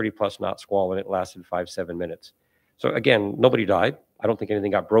 30+ knot squall, and it lasted 5-7 minutes. So again, nobody died. I don't think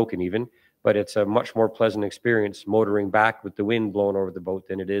anything got broken even, but it's a much more pleasant experience motoring back with the wind blowing over the boat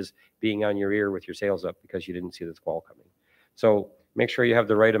than it is being on your ear with your sails up because you didn't see the squall coming. So make sure you have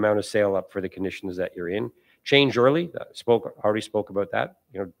the right amount of sail up for the conditions that you're in. Change early. Already spoke about that.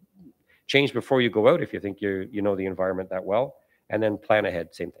 Change before you go out if you think you know the environment that well, and then plan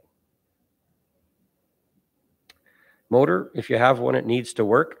ahead. Same thing. Motor, if you have one, it needs to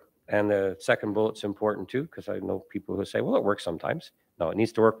work. And the second bullet's important too, because I know people who say, well, it works sometimes. No, it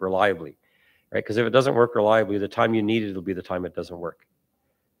needs to work reliably, right? Because if it doesn't work reliably, the time you need it will be the time it doesn't work.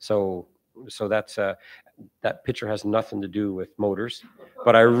 So that's that picture has nothing to do with motors,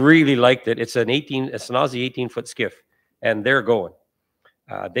 but I really liked it. It's an Aussie 18-foot skiff, and they're going.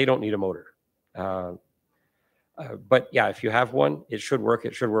 They don't need a motor. But yeah, if you have one, it should work.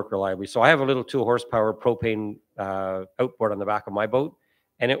 It should work reliably. So I have a little 2-horsepower propane outboard on the back of my boat,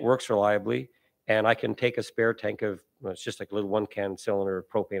 and it works reliably. And I can take a spare tank of, it's just like a little 1-can cylinder of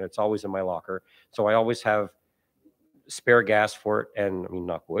propane. It's always in my locker. So I always have spare gas for it. And I mean,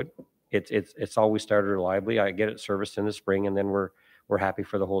 knock wood, it's always started reliably. I get it serviced in the spring, and then we're happy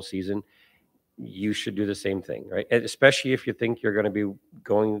for the whole season. You should do the same thing, right? And especially if you think you're going to be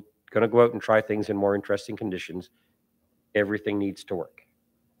going to go out and try things in more interesting conditions. Everything needs to work.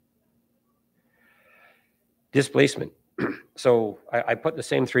 Displacement. So I put the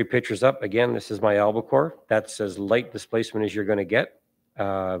same 3 pictures up. Again, this is my albacore. That's as light displacement as you're going to get.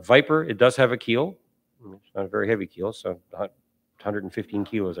 Viper, it does have a keel. It's not a very heavy keel, so 115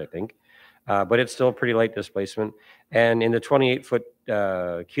 kilos, I think. But it's still pretty light displacement. And in the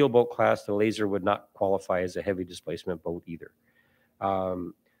 28-foot keel boat class, the Laser would not qualify as a heavy displacement boat either.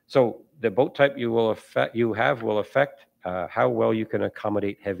 So the boat type will affect how well you can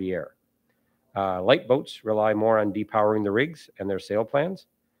accommodate heavy air. Light boats rely more on depowering the rigs and their sail plans,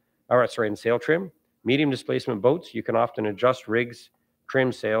 and sail trim. Medium displacement boats, you can often adjust rigs,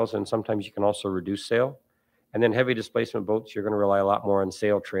 trim sails, and sometimes you can also reduce sail. And then heavy displacement boats, you're going to rely a lot more on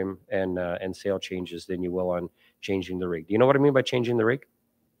sail trim and sail changes than you will on changing the rig. Do you know what I mean by changing the rig?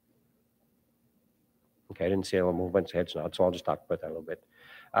 Okay, I didn't see a movement heads nod, so I'll just talk about that a little bit.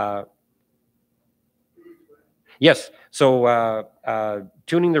 Yes, so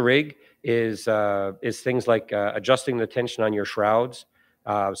tuning the rig is things like adjusting the tension on your shrouds.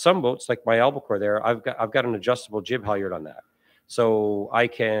 Some boats, like my albacore there, I've got an adjustable jib halyard on that. So I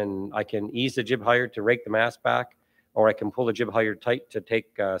can ease the jib halyard to rake the mast back, or I can pull the jib halyard tight to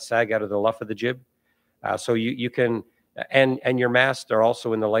take sag out of the luff of the jib. So you can, and your masts are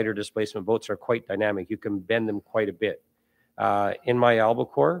also in the lighter displacement boats are quite dynamic. You can bend them quite a bit. In my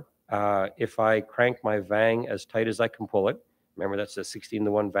albacore, if I crank my vang as tight as I can pull it, remember that's a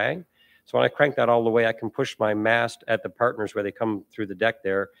 16-to-1 vang. So when I crank that all the way, I can push my mast at the partners where they come through the deck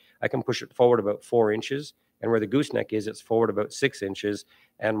there. I can push it forward about 4 inches. And where the gooseneck is, it's forward about 6 inches.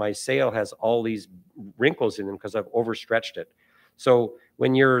 And my sail has all these wrinkles in them because I've overstretched it. So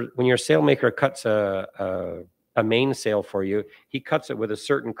when your sailmaker cuts a mainsail for you, he cuts it with a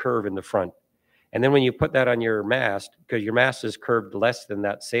certain curve in the front. And then when you put that on your mast, because your mast is curved less than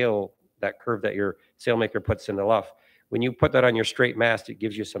that curve that your sailmaker puts in the luff, when you put that on your straight mast, it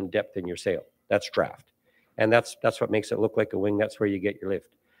gives you some depth in your sail. That's draft. And that's what makes it look like a wing. That's where you get your lift.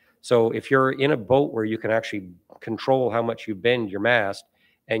 So if you're in a boat where you can actually control how much you bend your mast,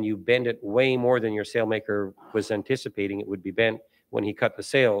 and you bend it way more than your sailmaker was anticipating it would be bent when he cut the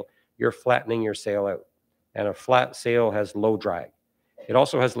sail, you're flattening your sail out. And a flat sail has low drag. It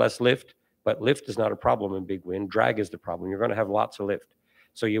also has less lift, but lift is not a problem in big wind. Drag is the problem. You're going to have lots of lift.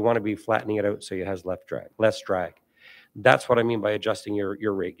 So you want to be flattening it out so it has less drag. That's what I mean by adjusting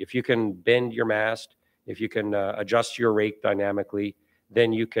your rig. If you can bend your mast, if you can adjust your rake dynamically,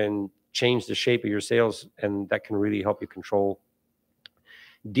 then you can change the shape of your sails, and that can really help you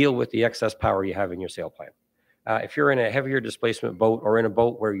deal with the excess power you have in your sail plan. If you're in a heavier displacement boat, or in a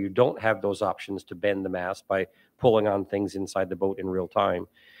boat where you don't have those options to bend the mast by pulling on things inside the boat in real time,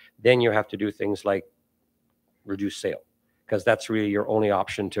 then you have to do things like reduce sail, because that's really your only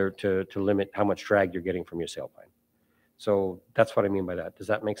option to limit how much drag you're getting from your sail plan. So that's what I mean by that. Does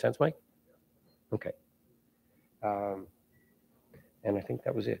that make sense, Mike? Okay. And I think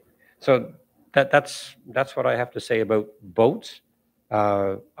that was it. So that's what I have to say about boats.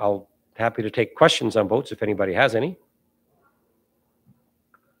 I'll happy to take questions on boats if anybody has any.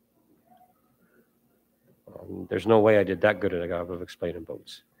 There's no way I did that good at a job of explaining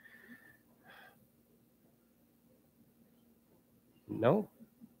boats. No?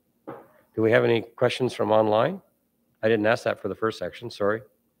 Do we have any questions from online? I didn't ask that for the first section, sorry.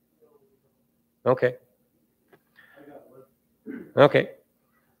 Okay. Okay.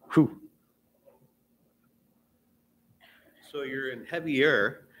 Whew. So you're in heavy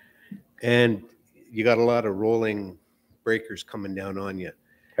air, and you got a lot of rolling breakers coming down on you.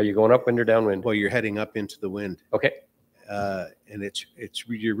 Are you going upwind or downwind? Well, you're heading up into the wind. Okay. And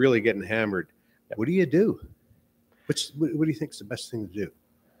you're really getting hammered. What do you do? What do you think is the best thing to do?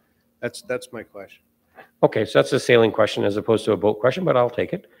 That's my question. Okay, so that's a sailing question as opposed to a boat question, but I'll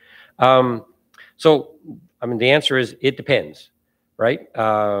take it. So, I mean, the answer is it depends, right?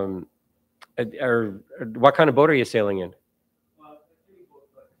 Or what kind of boat are you sailing in?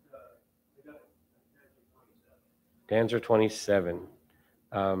 Danzer 27.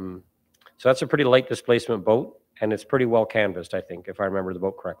 So that's a pretty light displacement boat, and it's pretty well canvassed, I think, if I remember the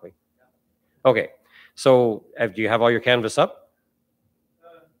boat correctly. Okay, so do you have all your canvas up?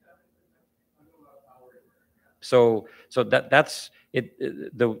 So that's it.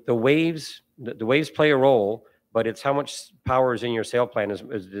 The waves play a role, but it's how much power is in your sail plan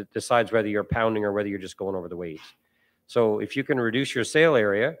decides whether you're pounding or whether you're just going over the waves. So if you can reduce your sail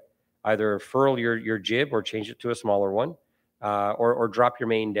area, either furl your jib or change it to a smaller one, or drop your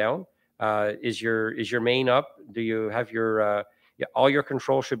main down. Is your main up? Do you have your all your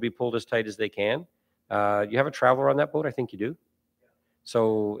controls should be pulled as tight as they can. You have a traveler on that boat? I think you do.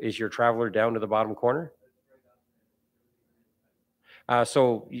 So is your traveler down to the bottom corner?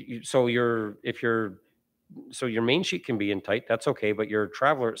 So your main sheet can be in tight. That's okay, but your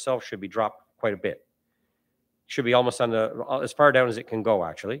traveler itself should be dropped quite a bit. Should be almost on as far down as it can go,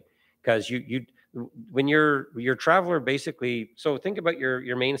 actually, because when your traveler basically. So think about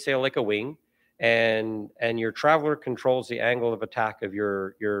your mainsail like a wing, and your traveler controls the angle of attack of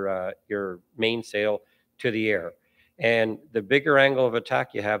your mainsail to the air. And the bigger angle of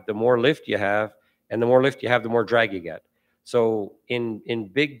attack you have, the more lift you have, and the more lift you have, the more drag you get. So in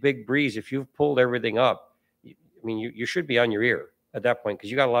big breeze, if you've pulled everything up, I mean, you should be on your ear at that point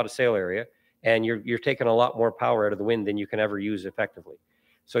because you got a lot of sail area. and you're taking a lot more power out of the wind than you can ever use effectively.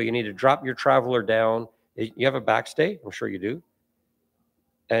 So you need to drop your traveler down. You have a backstay, I'm sure you do,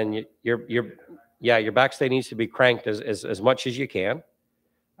 and your backstay needs to be cranked as much as you can.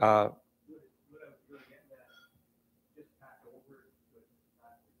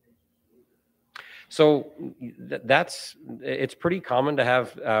 So it's pretty common to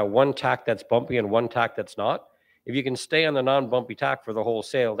have one tack that's bumpy and one tack that's not. If you can stay on the non-bumpy tack for the whole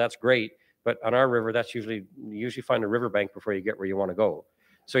sail, that's great. But on our river, that's you usually find a riverbank before you get where you want to go.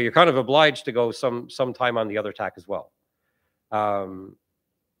 So you're kind of obliged to go some time on the other tack as well.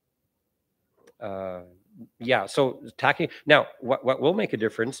 Yeah, so tacking. Now, what will make a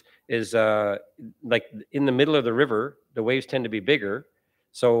difference is like in the middle of the river, the waves tend to be bigger.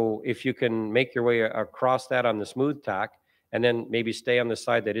 So if you can make your way across that on the smooth tack, and then maybe stay on the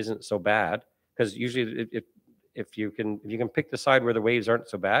side that isn't so bad, because usually if you can pick the side where the waves aren't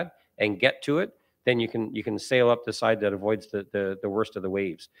so bad and get to it, then you can sail up the side that avoids the worst of the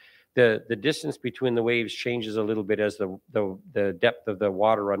waves. The distance between the waves changes a little bit as the depth of the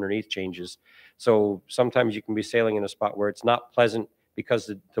water underneath changes. So sometimes you can be sailing in a spot where it's not pleasant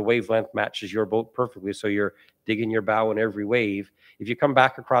because the wavelength matches your boat perfectly. So you're digging your bow in every wave. If you come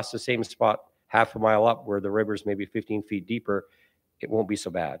back across the same spot half a mile up where the river's maybe 15 feet deeper, it won't be so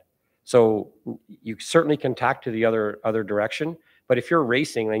bad. So you certainly can tack to the other direction. But if you're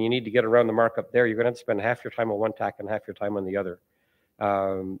racing and you need to get around the mark up there, you're going to have to spend half your time on one tack and half your time on the other.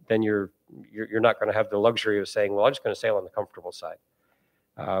 Then you're not going to have the luxury of saying, well, I'm just going to sail on the comfortable side.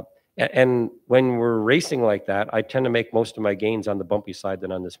 And when we're racing like that, I tend to make most of my gains on the bumpy side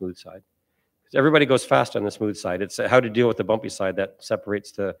than on the smooth side. Because everybody goes fast on the smooth side. It's how to deal with the bumpy side that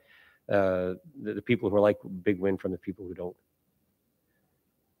separates the people who are like big wind from the people who don't.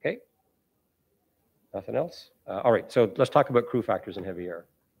 Okay. Nothing else? All right, so let's talk about crew factors in heavy air.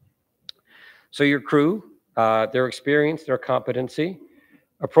 So your crew, their experience, their competency,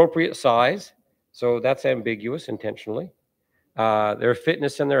 appropriate size, so that's ambiguous intentionally, their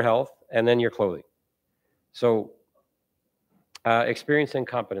fitness and their health, and then your clothing. So experience and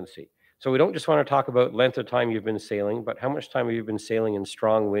competency. So we don't just want to talk about length of time you've been sailing, but how much time have you been sailing in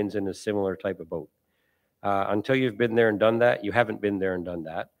strong winds in a similar type of boat? Until you've been there and done that, you haven't been there and done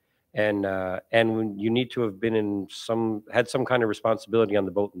that. And when you need to have been had some kind of responsibility on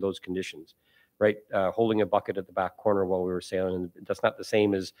the boat in those conditions, right? Holding a bucket at the back corner while we were sailing, and that's not the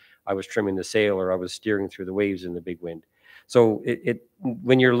same as I was trimming the sail or I was steering through the waves in the big wind. So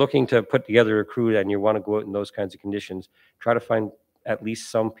when you're looking to put together a crew and you want to go out in those kinds of conditions, try to find at least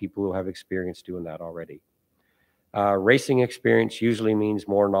some people who have experience doing that already. Racing experience usually means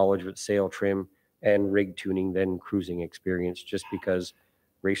more knowledge with sail trim and rig tuning than cruising experience, just because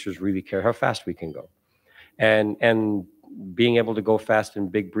racers really care how fast we can go. And being able to go fast in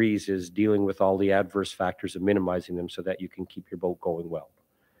big breeze is dealing with all the adverse factors and minimizing them so that you can keep your boat going well.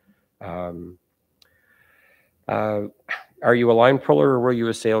 Are you a line puller or were you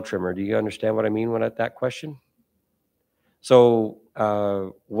a sail trimmer? Do you understand what I mean when that question? So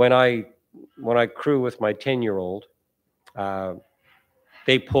when I crew with my 10-year-old,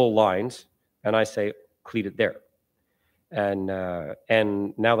 they pull lines and I say, cleat it there. And now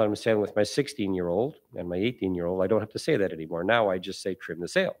that I'm sailing with my 16-year-old and my 18-year-old, I don't have to say that anymore. Now I just say trim the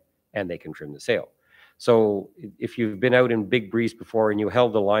sail, and they can trim the sail. So if you've been out in big breeze before and you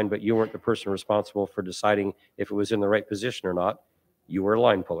held the line, but you weren't the person responsible for deciding if it was in the right position or not, you were a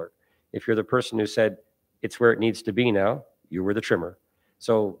line puller. If you're the person who said it's where it needs to be now, you were the trimmer.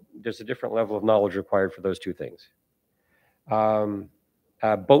 So there's a different level of knowledge required for those two things.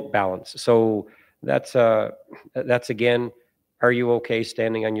 Boat balance. So that's again, are you okay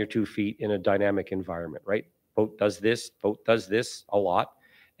standing on your 2 feet in a dynamic environment, right? Boat does this a lot,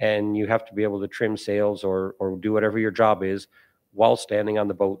 and you have to be able to trim sails or do whatever your job is while standing on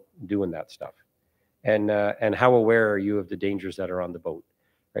the boat doing that stuff. And how aware are you of the dangers that are on the boat?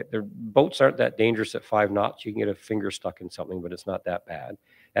 Right? Boats aren't that dangerous at 5 knots. You can get a finger stuck in something, but it's not that bad.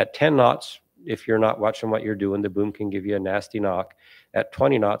 At 10 knots, if you're not watching what you're doing, the boom can give you a nasty knock. At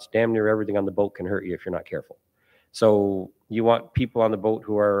 20 knots, damn near everything on the boat can hurt you if you're not careful. So you want people on the boat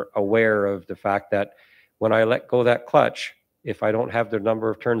who are aware of the fact that when I let go that clutch, if I don't have the number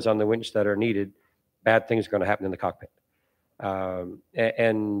of turns on the winch that are needed, bad things are going to happen in the cockpit.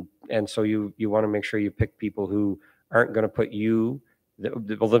 And so you want to make sure you pick people who aren't going to put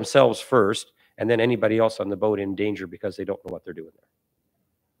themselves first, and then anybody else on the boat in danger because they don't know what they're doing there.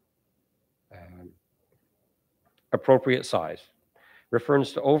 Appropriate size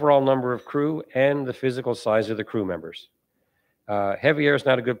refers to overall number of crew and the physical size of the crew members. Heavy air is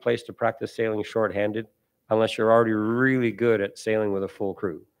not a good place to practice sailing shorthanded unless you're already really good at sailing with a full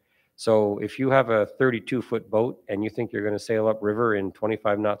crew. So if you have a 32-foot boat and you think you're going to sail upriver in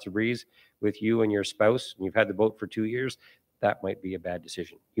 25 knots of breeze with you and your spouse, and you've had the boat for 2 years, that might be a bad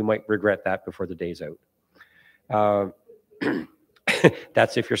decision. You might regret that before the day's out.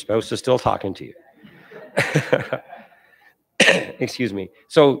 That's if your spouse is still talking to you. Excuse me.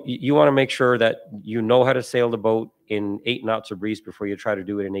 So you want to make sure that you know how to sail the boat in 8 knots of breeze before you try to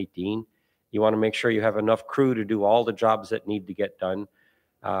do it in 18. You want to make sure you have enough crew to do all the jobs that need to get done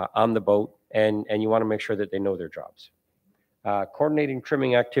on the boat, and you want to make sure that they know their jobs. Coordinating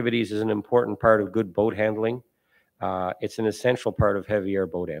trimming activities is an important part of good boat handling. It's an essential part of heavy air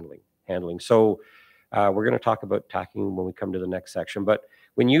boat handling. So we're going to talk about tacking when we come to the next section. But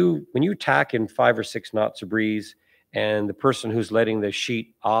when you tack in 5 or 6 knots of breeze, and the person who's letting the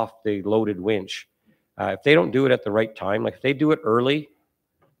sheet off the loaded winch, if they don't do it at the right time, like if they do it early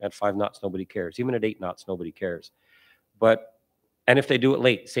at 5 knots, nobody cares. Even at 8 knots, nobody cares. And if they do it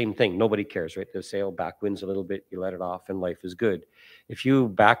late, same thing, nobody cares, right? The sail backwinds a little bit, you let it off, and life is good. If you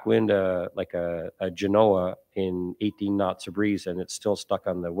backwind like a Genoa in 18 knots of breeze and it's still stuck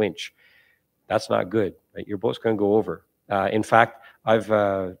on the winch, that's not good, right? Your boat's going to go over. In fact, I've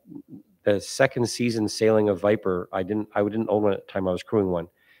the second season sailing a Viper, I didn't own one at the time I was crewing one,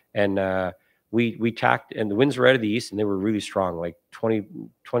 and we tacked, and the winds were out of the east, and they were really strong, like 20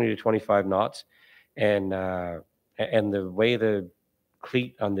 to 25 knots, and the way the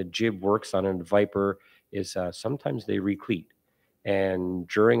cleat on the jib works on a Viper is sometimes they recleat, and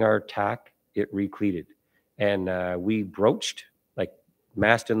during our tack it recleated, and we broached, like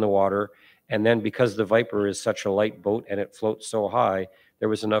mast in the water, and then because the Viper is such a light boat and it floats so high, there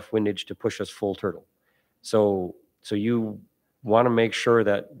was enough windage to push us full turtle. So you want to make sure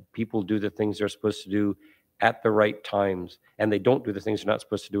that people do the things they're supposed to do at the right times, and they don't do the things they're not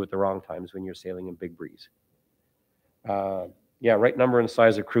supposed to do at the wrong times when you're sailing in big breeze. Yeah, right number and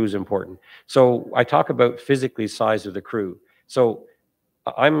size of crew is important. So I talk about physically size of the crew. So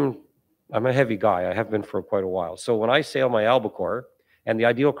I'm a heavy guy. I have been for quite a while. So when I sail my albacore, and the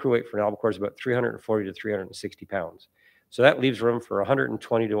ideal crew weight for an albacore is about 340 to 360 pounds. So that leaves room for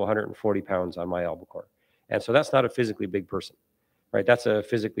 120 to 140 pounds on my albacore. And so that's not a physically big person, right? That's a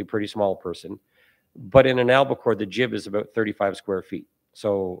physically pretty small person. But in an albacore, the jib is about 35 square feet.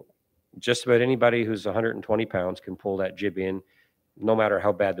 So just about anybody who's 120 pounds can pull that jib in, no matter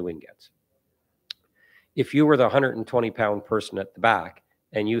how bad the wind gets. If you were the 120-pound person at the back,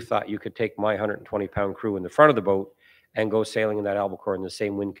 and you thought you could take my 120-pound crew in the front of the boat and go sailing in that albacore in the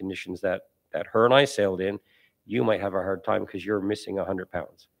same wind conditions that her and I sailed in, you might have a hard time because you're missing 100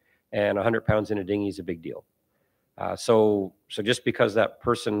 pounds. And 100 pounds in a dinghy is a big deal. So just because that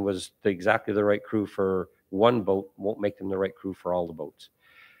person was exactly the right crew for one boat won't make them the right crew for all the boats.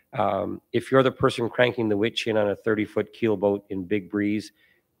 If you're the person cranking the winch in on a 30-foot keel boat in big breeze,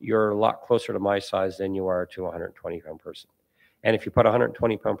 you're a lot closer to my size than you are to a 120-pound person. And if you put a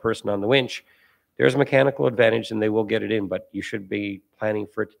 120-pound person on the winch, there's a mechanical advantage and they will get it in, but you should be planning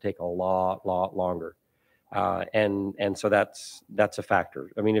for it to take a lot longer. And so that's a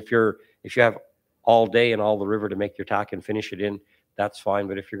factor. I mean, if you have all day and all the river to make your tack and finish it in, that's fine.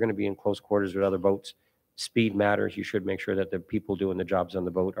 But if you're going to be in close quarters with other boats, speed matters. You should make sure that the people doing the jobs on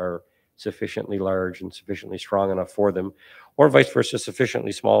the boat are sufficiently large and sufficiently strong enough for them, or vice versa,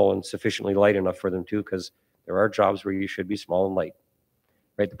 sufficiently small and sufficiently light enough for them too, because there are jobs where you should be small and light.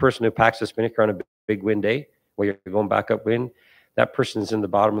 Right? The person who packs a spinnaker on a big wind day where you're going back upwind, that person's in the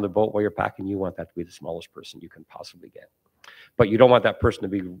bottom of the boat while you're packing. You want that to be the smallest person you can possibly get. But you don't want that person to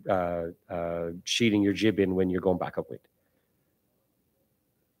be sheeting your jib in when you're going back upwind.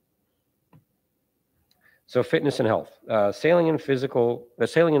 So fitness and health. Sailing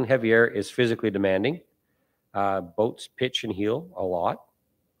in heavy air is physically demanding. Boats pitch and heel a lot.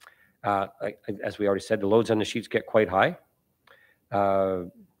 As we already said, the loads on the sheets get quite high.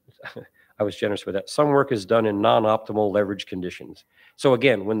 I was generous with that. Some work is done in non-optimal leverage conditions. So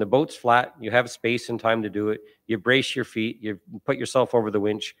again, when the boat's flat, you have space and time to do it. You brace your feet, you put yourself over the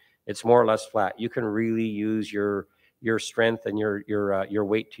winch. It's more or less flat. You can really use your strength and your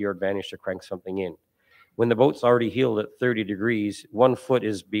weight to your advantage to crank something in. When the boat's already heeled at 30 degrees, one foot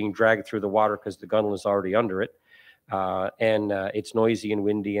is being dragged through the water because the gunnel is already under it. And it's noisy and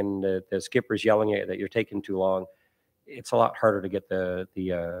windy, and the skipper's yelling at you that you're taking too long. It's a lot harder to get the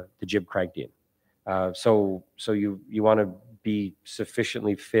jib cranked in. So you want to be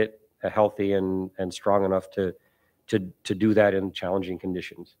sufficiently fit, healthy, and strong enough to do that in challenging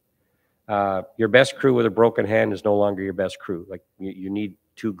conditions. Your best crew with a broken hand is no longer your best crew. Like you need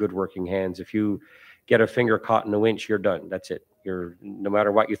two good working hands. If you get a finger caught in the winch, you're done. That's it. No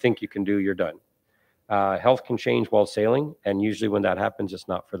matter what you think you can do, you're done. Health can change while sailing, and usually when that happens, it's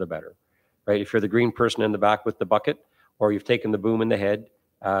not for the better, right? If you're the green person in the back with the bucket, or you've taken the boom in the head,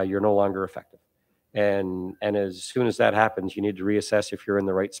 you're no longer effective. And as soon as that happens, you need to reassess if you're in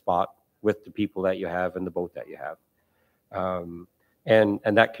the right spot with the people that you have and the boat that you have. And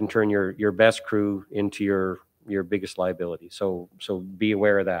that can turn your best crew into your biggest liability. So be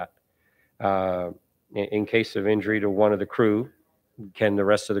aware of that. In case of injury to one of the crew, can the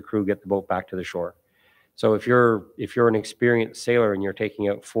rest of the crew get the boat back to the shore? So if you're an experienced sailor and you're taking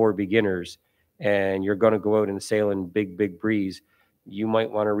out 4 beginners and you're going to go out and sail in big breeze, you might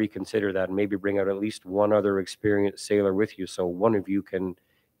want to reconsider that and maybe bring out at least one other experienced sailor with you, so one of you can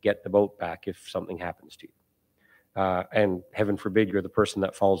get the boat back if something happens to you. And heaven forbid you're the person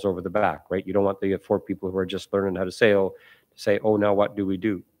that falls over the back, right? You don't want the 4 people who are just learning how to sail to say, oh, now what do we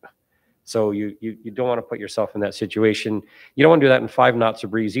do? So you don't want to put yourself in that situation. You don't want to do that in 5 knots of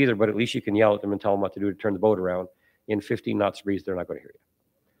breeze either, but at least you can yell at them and tell them what to do to turn the boat around. In 15 knots of breeze, they're not going to hear you.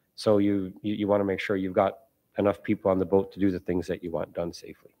 So you want to make sure you've got enough people on the boat to do the things that you want done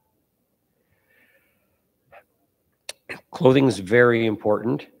safely. Clothing is very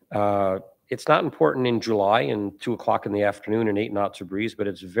important. It's not important in July and 2 o'clock in the afternoon and 8 knots of breeze, but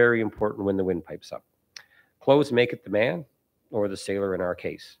it's very important when the wind pipes up. Clothes make it the man, or the sailor in our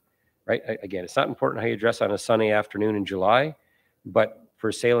case, right? Again, it's not important how you dress on a sunny afternoon in July, but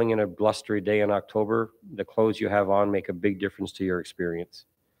for sailing in a blustery day in October, the clothes you have on make a big difference to your experience,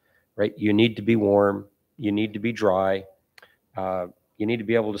 right? You need to be warm. You need to be dry. You need to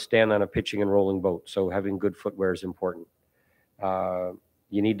be able to stand on a pitching and rolling boat. So having good footwear is important.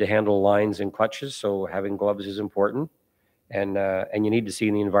 You need to handle lines and clutches. So having gloves is important. And you need to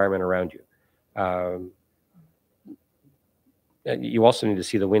see the environment around you. You also need to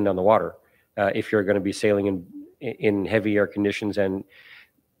see the wind on the water if you're going to be sailing in heavy air conditions. And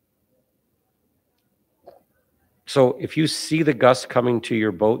so if you see the gust coming to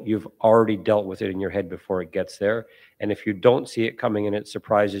your boat, you've already dealt with it in your head before it gets there. And if you don't see it coming and it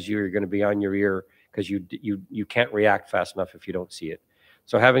surprises you, you're going to be on your ear because you can't react fast enough if you don't see it.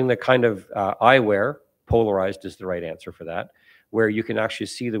 So having the kind of eyewear, polarized is the right answer for that, where you can actually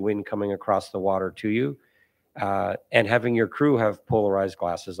see the wind coming across the water to you, and having your crew have polarized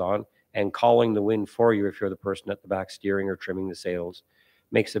glasses on and calling the wind for you if you're the person at the back steering or trimming the sails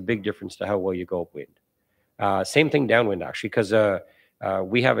makes a big difference to how well you go upwind. Same thing downwind, actually, because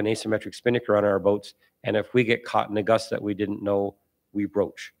we have an asymmetric spinnaker on our boats, and if we get caught in a gust that we didn't know, we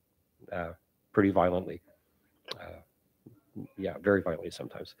broach pretty violently. Yeah, very violently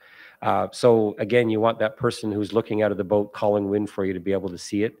sometimes. So again, you want that person who's looking out of the boat calling wind for you to be able to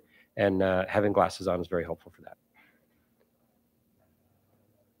see it, and having glasses on is very helpful for that.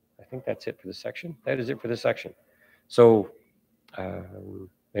 I think that's it for this section. That is it for this section. So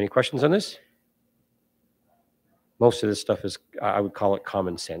any questions on this? Most of this stuff is, I would call it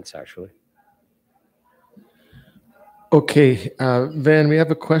common sense, actually. Okay, Van, we have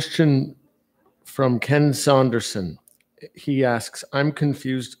a question from Ken Saunderson. He asks, I'm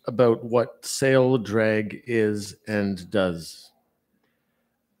confused about what sail drag is and does.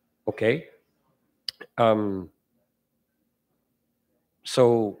 Okay.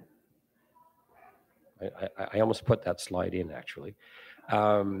 So I almost put that slide in, actually.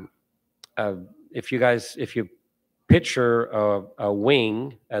 If you picture a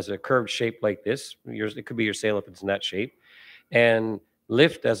wing as a curved shape like this, it could be your sail if it's in that shape, and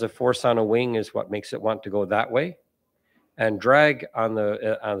lift as a force on a wing is what makes it want to go that way, and drag on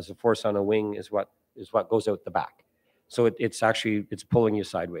as a force on a wing is what goes out the back. So it's pulling you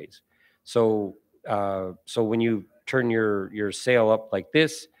sideways. So when you turn your sail up like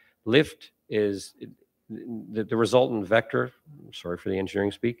this, lift is the resultant vector. Sorry for the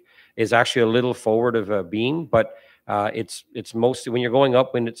engineering speak. Is actually a little forward of a beam, but it's mostly, when you're going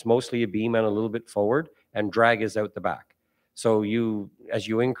upwind, it's mostly a beam and a little bit forward, and drag is out the back. So as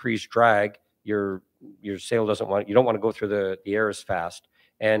you increase drag, your sail you don't want to go through the air as fast,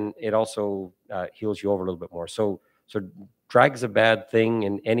 and it also heels you over a little bit more. So drag's a bad thing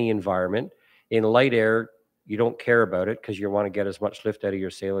in any environment. In light air, you don't care about it because you want to get as much lift out of your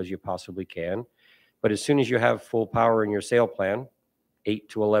sail as you possibly can. But as soon as you have full power in your sail plan, 8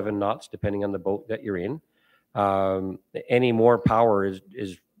 to 11 knots, depending on the boat that you're in, any more power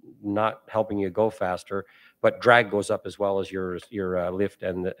is not helping you go faster, but drag goes up as well as your lift,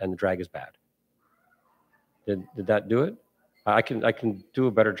 and the drag is bad. Did that do it? I can do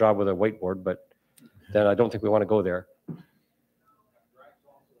a better job with a whiteboard, but then I don't think we want to go there.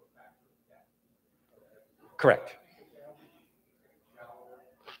 Correct.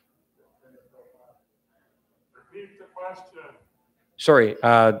 Sorry,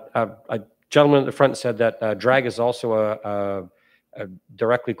 gentleman at the front said that drag is also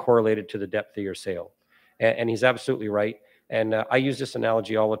directly correlated to the depth of your sail. And he's absolutely right. And I use this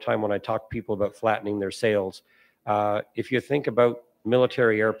analogy all the time when I talk to people about flattening their sails. If you think about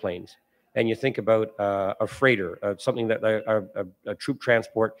military airplanes and you think about a freighter, something that a troop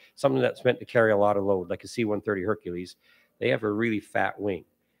transport, something that's meant to carry a lot of load, like a C-130 Hercules, they have a really fat wing.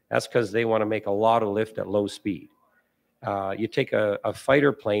 That's because they want to make a lot of lift at low speed. You take a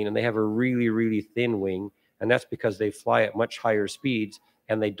fighter plane and they have a really, really thin wing, and that's because they fly at much higher speeds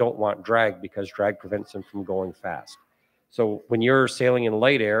and they don't want drag because drag prevents them from going fast. So when you're sailing in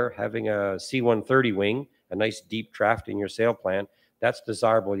light air, having a C-130 wing, a nice deep draft in your sail plan, that's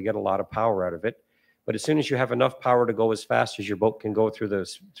desirable. You get a lot of power out of it. But as soon as you have enough power to go as fast as your boat can go through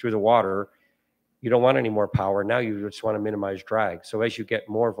the water, you don't want any more power. Now you just want to minimize drag. So as you get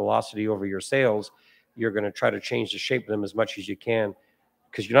more velocity over your sails, you're going to try to change the shape of them as much as you can,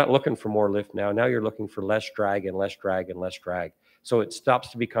 because you're not looking for more lift now. Now you're looking for less drag and less drag and less drag. So it stops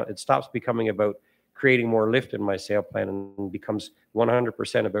becoming about creating more lift in my sail plan and becomes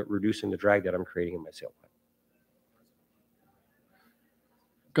 100% about reducing the drag that I'm creating in my sail plan.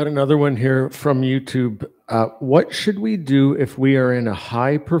 Got another one here from YouTube. What should we do if we are in a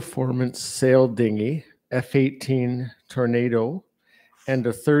high performance sail dinghy, F-18 Tornado, and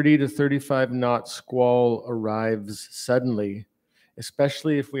a 30 to 35 knot squall arrives suddenly,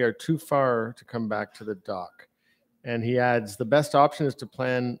 especially if we are too far to come back to the dock? And he adds, the best option is to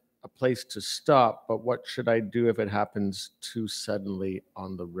plan a place to stop, but what should I do if it happens too suddenly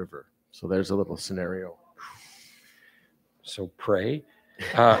on the river? So there's a little scenario. So pray.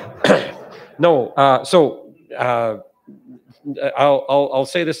 No. I'll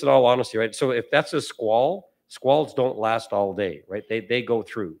say this in all honesty, right? So if that's a squall, squalls don't last all day, right? They go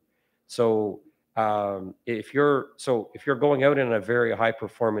through. So if you're going out in a very high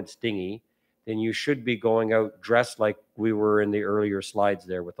performance dinghy, then you should be going out dressed like we were in the earlier slides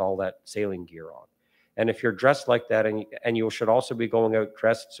there with all that sailing gear on. And if you're dressed like that, and you should also be going out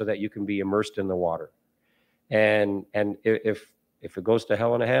dressed so that you can be immersed in the water. And if it goes to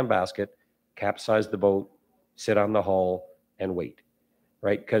hell in a handbasket, capsize the boat, sit on the hull, and wait,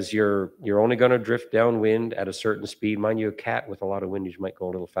 right? Because you're only going to drift downwind at a certain speed. Mind you, a cat with a lot of windage might go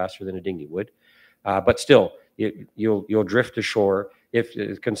a little faster than a dinghy would, but still, you'll drift ashore. If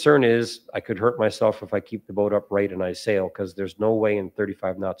the concern is I could hurt myself if I keep the boat upright and I sail, because there's no way in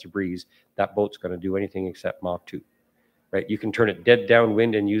 35 knots of breeze that boat's going to do anything except Mach 2, right? You can turn it dead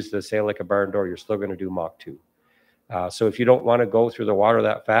downwind and use the sail like a barn door. You're still going to do Mach 2. So if you don't want to go through the water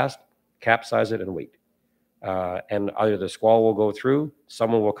that fast, capsize it and wait. And either the squall will go through,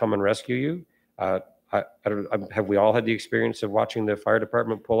 someone will come and rescue you. Have we all had the experience of watching the fire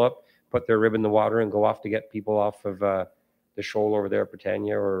department pull up, put their rib in the water, and go off to get people off of the shoal over there at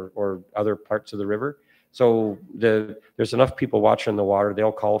Britannia or other parts of the river? So there's enough people watching the water.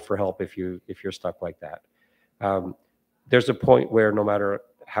 They'll call for help if you're stuck like that. There's a point where no matter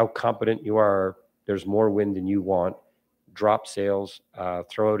how competent you are, there's more wind than you want. Drop sails,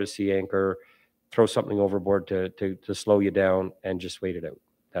 throw out a sea anchor, throw something overboard to slow you down, and just wait it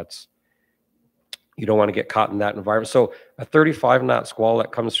out. You don't want to get caught in that environment. So a 35 knot squall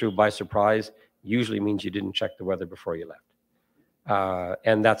that comes through by surprise usually means you didn't check the weather before you left.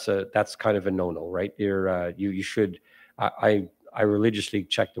 And that's kind of a no-no, right? You should, I religiously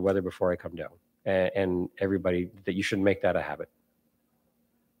check the weather before I come down, and everybody, that you should make that a habit.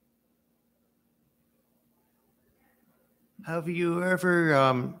 Have you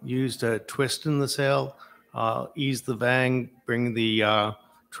ever used a twist in the sail, ease the vang, bring the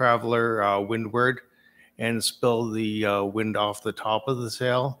traveler windward, and spill the wind off the top of the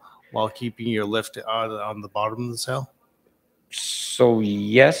sail while keeping your lift on the bottom of the sail? So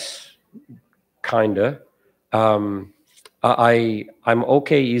yes, kinda. I'm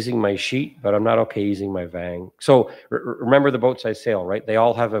okay easing my sheet, but I'm not okay easing my vang. So remember the boats I sail, right? They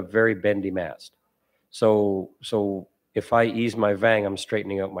all have a very bendy mast. So if I ease my vang, I'm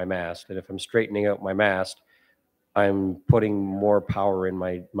straightening out my mast. And if I'm straightening out my mast, I'm putting more power in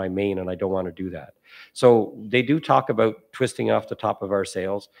my main, and I don't want to do that. So they do talk about twisting off the top of our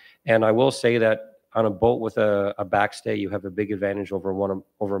sails. And I will say that on a boat with a backstay, you have a big advantage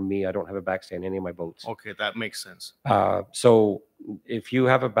over me. I don't have a backstay on any of my boats. Okay, that makes sense. So if you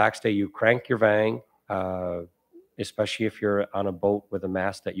have a backstay, you crank your vang, especially if you're on a boat with a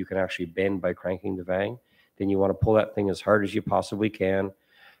mast that you can actually bend by cranking the vang. Then you want to pull that thing as hard as you possibly can.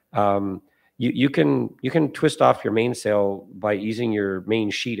 You can twist off your mainsail by easing your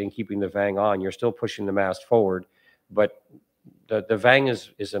main sheet and keeping the vang on. You're still pushing the mast forward, but the vang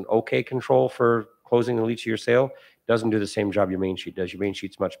is an okay control for closing the leach of your sail. Doesn't do the same job your main sheet does. Your main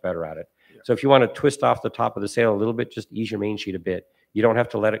sheet's much better at it. So if you want to twist off the top of the sail a little bit, just ease your main sheet a bit. You don't have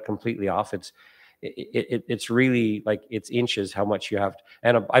to let it completely off. It's really like it's inches how much you have to,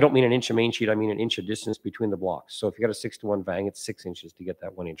 and I don't mean an inch of main sheet, I mean an inch of distance between the blocks. So if you got a 6-to-1 vang, it's 6 inches to get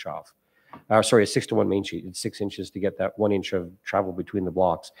that 1 inch off. Sorry, a 6-to-1 main sheet, it's 6 inches to get that 1 inch of travel between the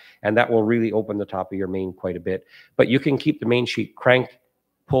blocks, and that will really open the top of your main quite a bit. But you can keep the main sheet cranked,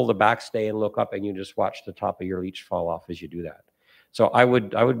 pull the backstay and look up, and you just watch the top of your leech fall off as you do that. So I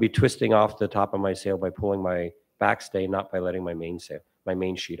would be twisting off the top of my sail by pulling my backstay, not by letting my main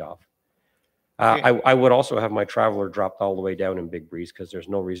sheet off. I would also have my traveler dropped all the way down in big breeze because there's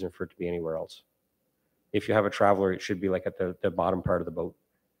no reason for it to be anywhere else. If you have a traveler, it should be like at the bottom part of the boat.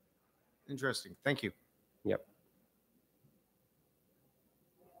 Interesting. Thank you. Yep.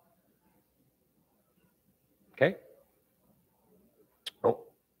 Okay. Oh.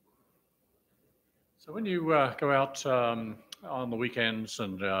 So when you go out on the weekends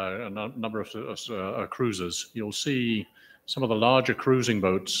and a number of cruises, you'll see some of the larger cruising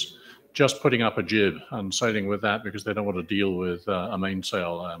boats just putting up a jib and sailing with that because they don't want to deal with a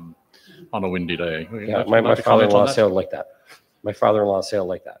mainsail on a windy day. Yeah, my father-in-law sailed like that. My father-in-law sailed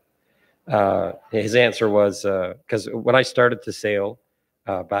like that. His answer was, because when I started to sail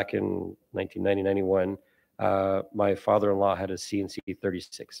back in 1990-91, my father-in-law had a CNC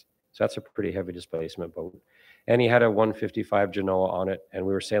 36. So that's a pretty heavy displacement boat. And he had a 155 Genoa on it, and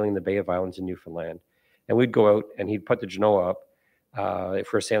we were sailing the Bay of Islands in Newfoundland. And we'd go out, and he'd put the Genoa up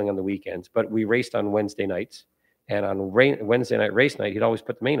if we're sailing on the weekends. But we raced on Wednesday nights, and on Wednesday night race night, he'd always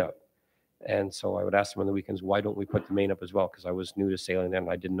put the main up. And so I would ask him on the weekends, why don't we put the main up as well? Because I was new to sailing then,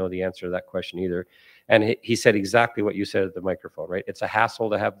 and I didn't know the answer to that question either. And he said exactly what you said at the microphone, right? It's a hassle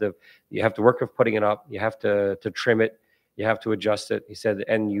to have you have to work with putting it up, you have to trim it, you have to adjust it. He said,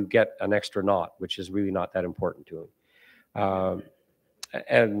 and you get an extra knot, which is really not that important to him.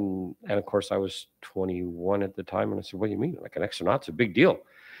 And of course I was 21 at the time, and I said, what do you mean? Like an extra knot's a big deal.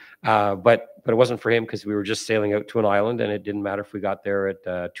 But it wasn't for him because we were just sailing out to an island, and it didn't matter if we got there at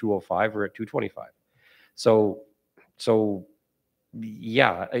 2:05 or at 2:25. So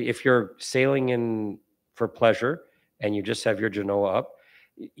yeah, if you're sailing in for pleasure and you just have your Genoa up,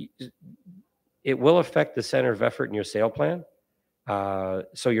 it will affect the center of effort in your sail plan.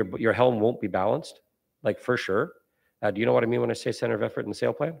 So your helm won't be balanced, like for sure. Do you know what I mean when I say center of effort in the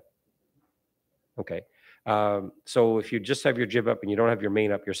sail plan? Okay. So if you just have your jib up and you don't have your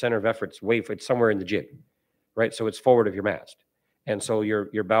main up, your center of effort's it's somewhere in the jib, right? So it's forward of your mast. And so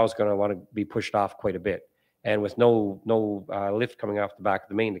your bow is going to want to be pushed off quite a bit. And with no lift coming off the back of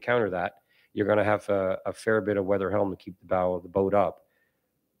the main to counter that, you're going to have a fair bit of weather helm to keep the bow of the boat up.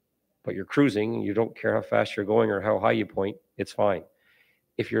 But you're cruising, you don't care how fast you're going or how high you point, it's fine.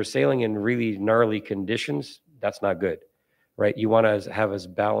 If you're sailing in really gnarly conditions, that's not good, right? You want to have as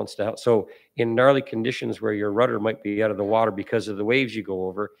balanced out. So in gnarly conditions where your rudder might be out of the water because of the waves you go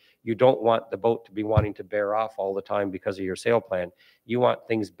over, you don't want the boat to be wanting to bear off all the time because of your sail plan. You want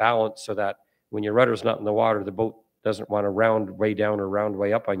things balanced so that when your rudder's not in the water, the boat doesn't want to round way down or round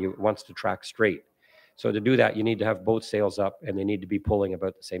way up on you. It wants to track straight. So to do that, you need to have both sails up, and they need to be pulling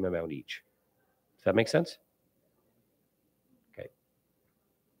about the same amount each. Does that make sense? Okay.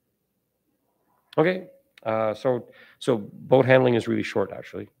 Okay. So boat handling is really short,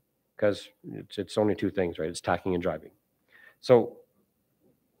 actually, because it's only two things, right? It's tacking and gybing. So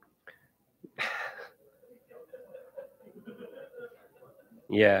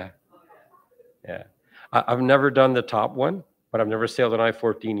yeah. I've never done the top one, but I've never sailed an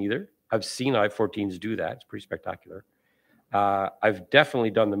I-14 either. I've seen I-14s do that. It's pretty spectacular. I've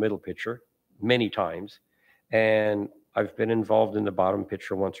definitely done the middle picture many times, and I've been involved in the bottom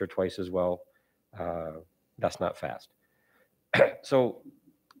picture once or twice as well. That's not fast. So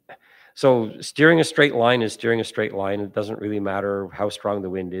steering a straight line is steering a straight line. It doesn't really matter how strong the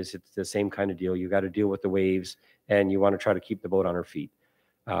wind is. It's the same kind of deal. You got to deal with the waves, and you want to try to keep the boat on her feet.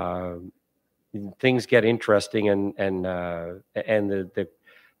 Things get interesting, and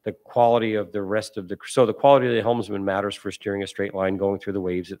the quality of the rest of the quality of the helmsman matters for steering a straight line, going through the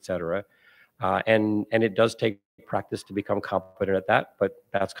waves, etc. And it does take practice to become competent at that, but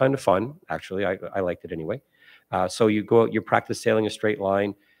that's kind of fun, actually. I liked it anyway. So you go out, you practice sailing a straight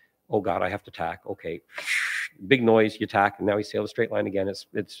line. Oh God, I have to tack. Okay, big noise, you tack, and now you sail a straight line again.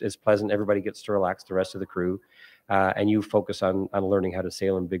 It's pleasant. Everybody gets to relax, the rest of the crew, and you focus on learning how to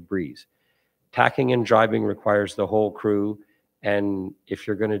sail in big breeze. Tacking and gybing requires the whole crew, and if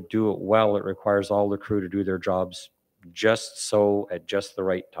you're going to do it well, it requires all the crew to do their jobs just so at just the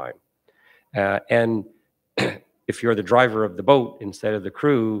right time. And if you're the driver of the boat instead of the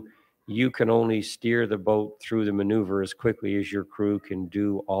crew, you can only steer the boat through the maneuver as quickly as your crew can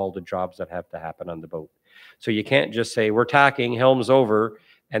do all the jobs that have to happen on the boat. So you can't just say, we're tacking, helm's over,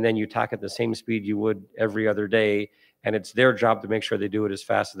 and then you tack at the same speed you would every other day, and it's their job to make sure they do it as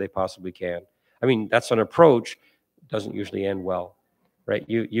fast as they possibly can. I mean, that's an approach, doesn't usually end well, right?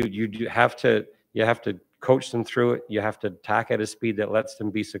 You have to coach them through it. You have to tack at a speed that lets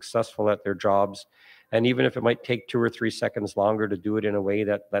them be successful at their jobs. And even if it might take 2 or 3 seconds longer to do it in a way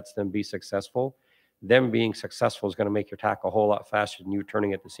that lets them be successful, them being successful is going to make your tack a whole lot faster than you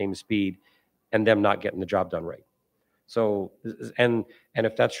turning at the same speed and them not getting the job done right. So, and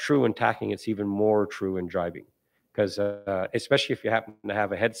if that's true in tacking, it's even more true in gybing, because especially if you happen to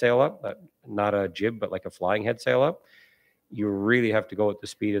have a head sail up, not a jib, but like a flying head sail up, you really have to go at the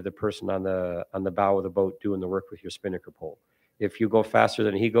speed of the person on the bow of the boat doing the work with your spinnaker pole. If you go faster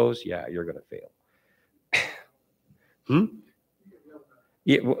than he goes, yeah, you're going to fail.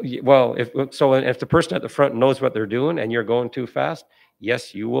 Yeah, well, if the person at the front knows what they're doing and you're going too fast,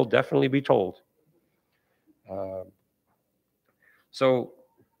 yes, you will definitely be told. So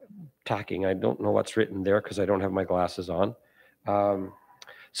tacking, I don't know what's written there because I don't have my glasses on.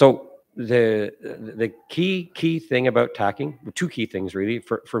 So the key thing about tacking, 2 key things really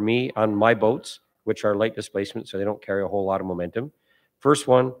for me on my boats, which are light displacement, so they don't carry a whole lot of momentum. First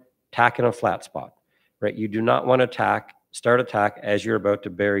one, tack in a flat spot, right? You do not want to start a tack as you're about to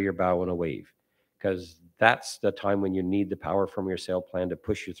bury your bow in a wave, because that's the time when you need the power from your sail plan to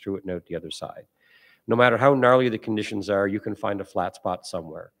push you through it and out the other side. No matter how gnarly the conditions are, you can find a flat spot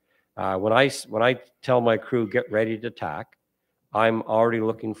somewhere. When I tell my crew, get ready to tack, I'm already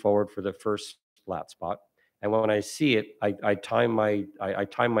looking forward for the first flat spot. And when I see it, I time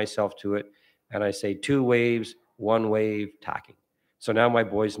myself to it, and I say 2 waves, 1 wave, tacking. So now my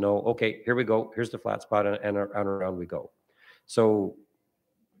boys know, okay, here we go. Here's the flat spot, and around we go. So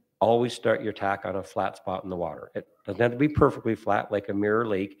always start your tack on a flat spot in the water. It doesn't have to be perfectly flat like a mirror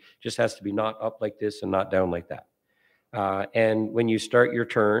lake, just has to be not up like this and not down like that. And when you start your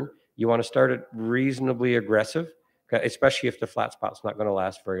turn, you want to start it reasonably aggressive, especially if the flat spot's not going to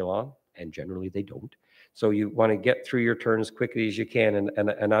last very long, and generally they don't. So you want to get through your turn as quickly as you can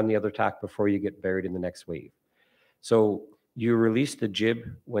and on the other tack before you get buried in the next wave. So you release the jib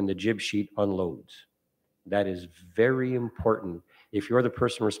when the jib sheet unloads. That is very important. If you're the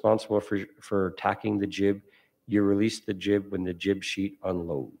person responsible for tacking the jib, you release the jib when the jib sheet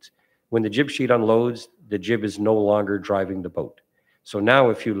unloads. When the jib sheet unloads, the jib is no longer driving the boat. So now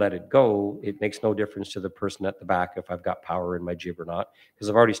if you let it go, it makes no difference to the person at the back if I've got power in my jib or not, because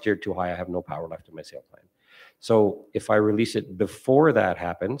I've already steered too high. I have no power left in my sail plan. So if I release it before that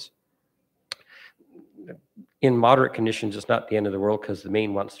happens, in moderate conditions, it's not the end of the world because the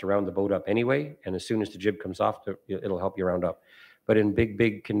main wants to round the boat up anyway. And as soon as the jib comes off, it'll help you round up. But in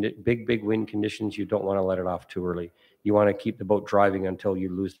big wind conditions, you don't want to let it off too early. You want to keep the boat driving until you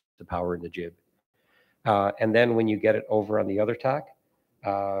lose the power in the jib. And then when you get it over on the other tack,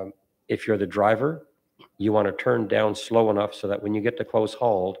 if you're the driver, you want to turn down slow enough so that when you get to close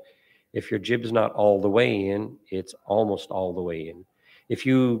hauled, if your jib's not all the way in, it's almost all the way in. If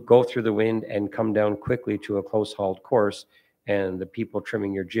you go through the wind and come down quickly to a close hauled course and the people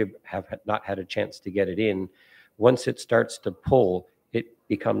trimming your jib have not had a chance to get it in, once it starts to pull, it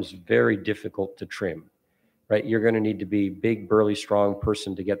becomes very difficult to trim, right? You're going to need to be big, burly, strong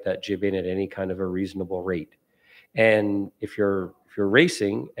person to get that jib in at any kind of a reasonable rate. And if you're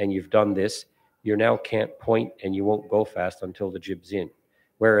racing and you've done this, you now can't point and you won't go fast until the jib's in.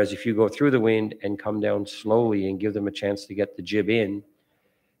 Whereas if you go through the wind and come down slowly and give them a chance to get the jib in,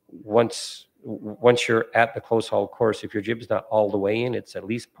 once you're at the close haul course, if your jib's not all the way in, it's at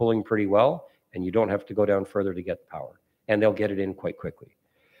least pulling pretty well, and you don't have to go down further to get the power, and they'll get it in quite quickly.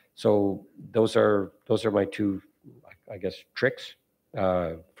 So those are my 2, I guess, tricks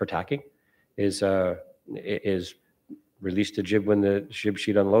for tacking. Is release the jib when the jib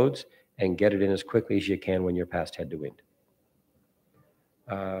sheet unloads, and get it in as quickly as you can when you're past head to wind.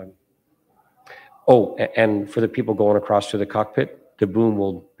 And for the people going across to the cockpit, the boom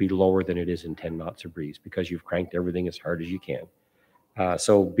will be lower than it is in 10 knots of breeze because you've cranked everything as hard as you can.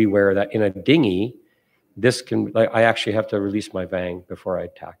 So beware of that. In a dinghy, this can, I actually have to release my vang before I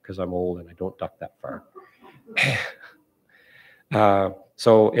tack because I'm old and I don't duck that far.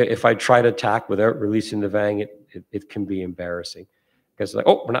 So if I try to tack without releasing the vang, it can be embarrassing because like,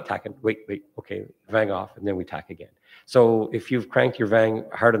 oh, we're not tacking. Wait, okay, vang off, and then we tack again. So if you've cranked your vang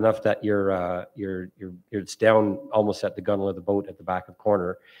hard enough that it's down almost at the gunwale of the boat at the back of the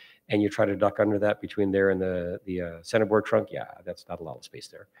corner, and you try to duck under that between there and the centerboard trunk, yeah, that's not a lot of space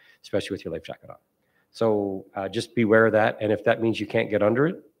there, especially with your life jacket on. So just beware of that. And if that means you can't get under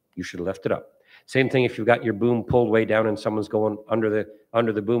it, You should lift it up. Same thing if you've got your boom pulled way down and someone's going under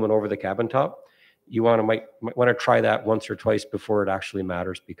the boom and over the cabin top. You might want to try that once or twice before it actually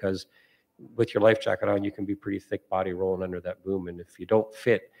matters, because with your life jacket on, you can be pretty thick body rolling under that boom. And if you don't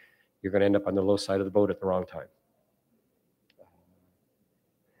fit, you're going to end up on the low side of the boat at the wrong time.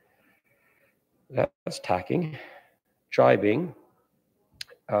 That's tacking. Gybing.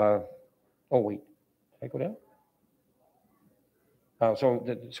 Oh, wait. Did I go down?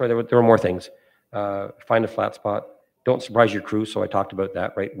 Sorry, there were more things. Find a flat spot. Don't surprise your crew. So I talked about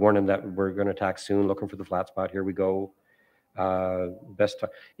that, right? Warn them that we're going to tack soon. Looking for the flat spot. Here we go. Best time.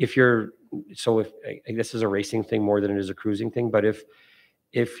 If this is a racing thing more than it is a cruising thing, but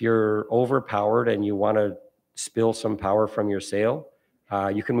if you're overpowered and you want to spill some power from your sail,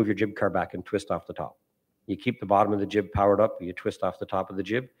 you can move your jib car back and twist off the top. You keep the bottom of the jib powered up, you twist off the top of the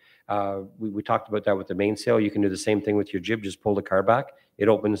jib. We talked about that with the mainsail. You can do the same thing with your jib, just pull the car back. It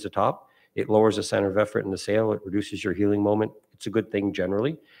opens the top. It lowers the center of effort in the sail. It reduces your heeling moment. It's a good thing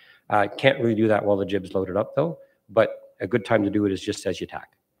generally. Can't really do that while the jib's loaded up though, but a good time to do it is just as you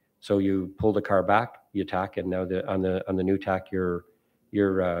tack. So you pull the car back, you tack, and now on the new tack, your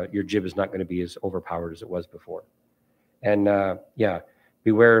jib is not going to be as overpowered as it was before. And yeah,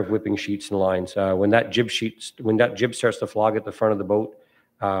 beware of whipping sheets and lines. When that jib starts to flog at the front of the boat,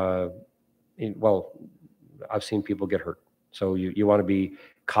 well, I've seen people get hurt. So you want to be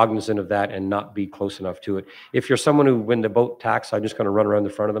cognizant of that and not be close enough to it. If you're someone who, when the boat tacks, I'm just going to run around the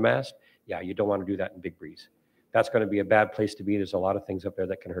front of the mast, yeah, you don't want to do that in big breeze. That's going to be a bad place to be. There's a lot of things up there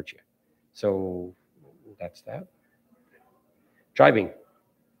that can hurt you. So that's that. Jibing.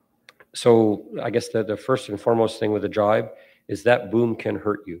 So I guess the first and foremost thing with a jibe is that boom can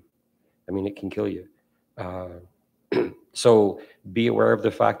hurt you. I mean, it can kill you. So be aware of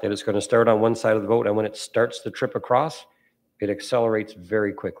the fact that it's going to start on one side of the boat, and when it starts to trip across, it accelerates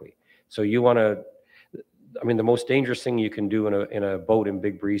very quickly. So you want to, I mean, the most dangerous thing you can do in a boat in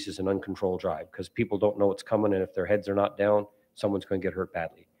big breeze is an uncontrolled jibe, because people don't know it's coming, and if their heads are not down, someone's going to get hurt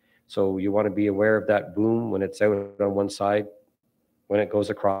badly. So you want to be aware of that boom when it's out on one side. When it goes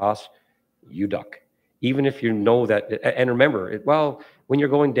across, you duck. Even if you know that, and remember, well, when you're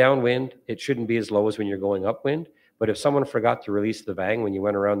going downwind, it shouldn't be as low as when you're going upwind. But if someone forgot to release the vang when you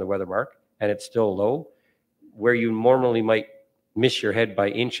went around the weather mark and it's still low, where you normally might miss your head by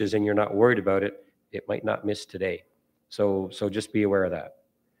inches and you're not worried about it, it might not miss today. So just be aware of that.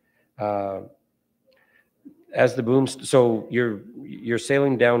 As the booms, so you're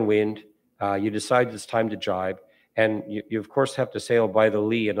sailing downwind, you decide it's time to jibe, and you of course have to sail by the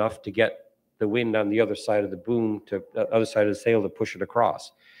lee enough to get the wind on the other side of the boom, to the other side of the sail, to push it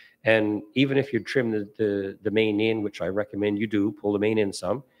across. And even if you trim the main in, which I recommend you do, pull the main in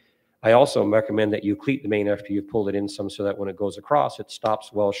some, I also recommend that you cleat the main after you pulled it in some, so that when it goes across, it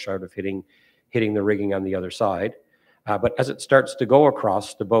stops well short of hitting the rigging on the other side. But as it starts to go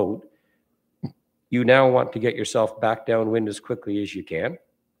across the boat, you now want to get yourself back downwind as quickly as you can.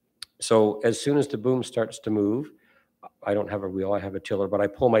 So as soon as the boom starts to move, I don't have a wheel, I have a tiller, but I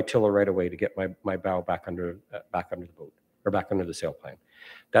pull my tiller right away to get my bow back under the boat, or back under the sail plan.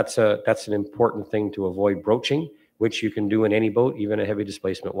 That's an important thing to avoid broaching, which you can do in any boat, even a heavy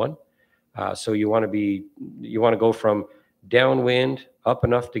displacement one. So you want to go from downwind up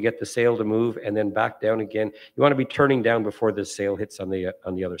enough to get the sail to move, and then back down again. You want to be turning down before the sail hits on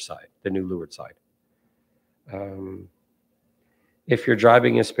the other side, the new leeward side. If you're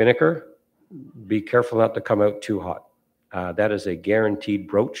driving a spinnaker, be careful not to come out too hot. That is a guaranteed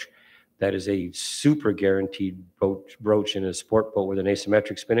broach. That is a super guaranteed broach in a sport boat with an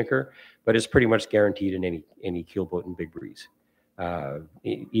asymmetric spinnaker, but it's pretty much guaranteed in any keel boat in big breeze.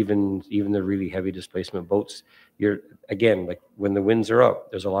 Even the really heavy displacement boats, again, like when the winds are up,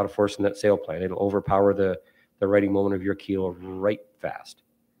 there's a lot of force in that sail plan. It'll overpower the righting moment of your keel right fast.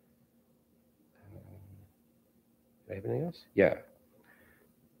 Anything else? Yeah.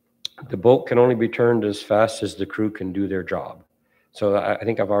 The boat can only be turned as fast as the crew can do their job. So I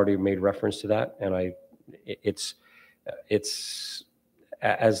think I've already made reference to that, and if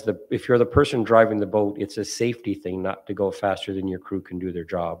you're the person driving the boat, it's a safety thing not to go faster than your crew can do their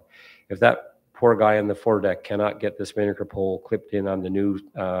job. If that poor guy on the foredeck cannot get the spinnaker pole clipped in on the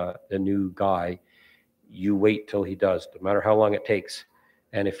new guy, you wait till he does, no matter how long it takes.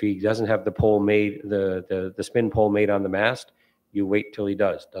 And if he doesn't have the pole made, the spin pole made on the mast, you wait till he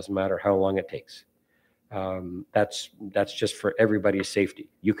does. Doesn't matter how long it takes. That's just for everybody's safety.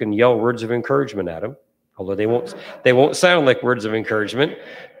 You can yell words of encouragement at him, although they won't sound like words of encouragement,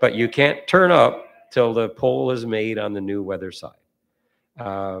 but you can't turn up till the pole is made on the new weather side.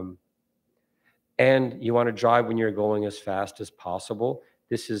 And you want to drive when you're going as fast as possible.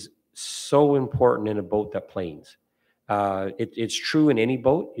 This is so important in a boat that planes. It's true in any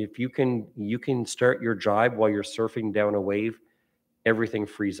boat. If you can start your jibe while you're surfing down a wave, everything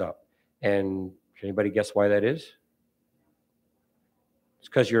frees up. And can anybody guess why that is? It's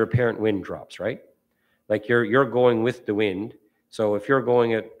because your apparent wind drops, right? Like you're going with the wind. So if you're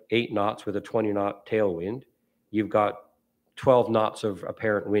going at 8 knots with a 20-knot tailwind, you've got 12 knots of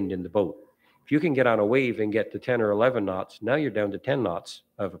apparent wind in the boat. If you can get on a wave and get to 10 or 11 knots, now you're down to 10 knots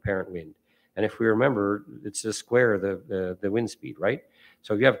of apparent wind. And if we remember, it's the square, the wind speed, right?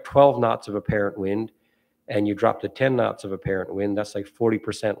 So if you have 12 knots of apparent wind and you drop to 10 knots of apparent wind, that's like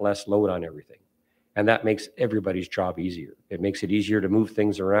 40% less load on everything. And that makes everybody's job easier. It makes it easier to move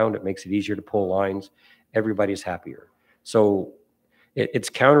things around. It makes it easier to pull lines. Everybody's happier. So it's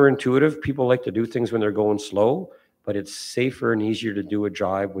counterintuitive. People like to do things when they're going slow, but it's safer and easier to do a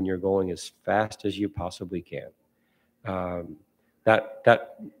jibe when you're going as fast as you possibly can. It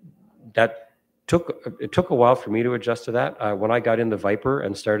took a while for me to adjust to that. When I got in the Viper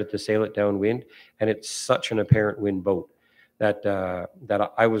and started to sail it downwind, and it's such an apparent wind boat that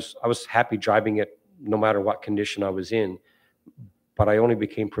I was happy jibing it no matter what condition I was in. But I only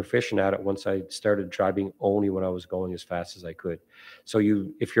became proficient at it once I started jibing only when I was going as fast as I could. So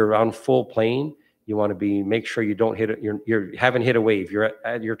if you're on full plane, you want to make sure you don't hit it. You haven't hit a wave. You're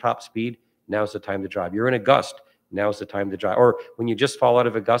at your top speed. Now's the time to jibe. You're in a gust. Now's the time to jibe. Or when you just fall out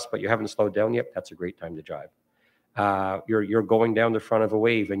of a gust, but you haven't slowed down yet, that's a great time to jibe. You're going down the front of a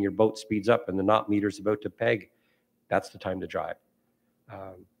wave and your boat speeds up and the knot meter's about to peg. That's the time to jibe.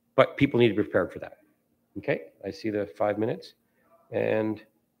 But people need to be prepared for that. Okay, I see the 5 minutes. And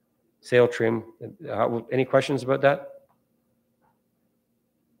sail trim. Any questions about that?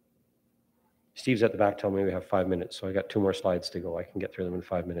 Steve's at the back telling me we have 5 minutes, so I got 2 more slides to go. I can get through them in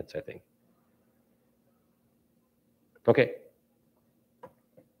 5 minutes, I think. Okay.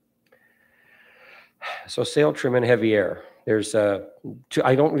 So sail trim and heavy air. There's I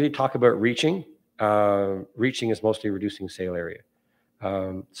don't really talk about reaching. Reaching is mostly reducing sail area.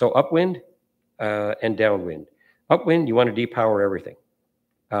 So upwind and downwind. Upwind, you want to depower everything.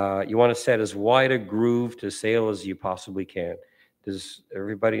 You want to set as wide a groove to sail as you possibly can. Does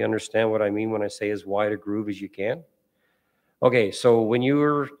everybody understand what I mean when I say as wide a groove as you can? Okay, so when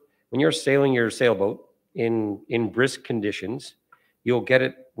you're sailing your sailboat in brisk conditions, you'll get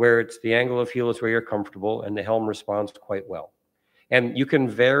it where it's the angle of heel is where you're comfortable and the helm responds quite well. And you can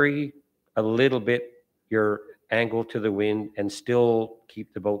vary a little bit your angle to the wind and still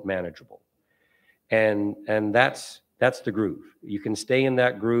keep the boat manageable. And that's the groove. You can stay in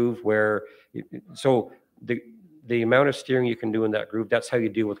that groove where, so the amount of steering you can do in that groove, that's how you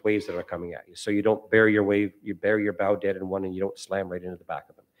deal with waves that are coming at you. So you don't bury your wave, you bury your bow dead in one and you don't slam right into the back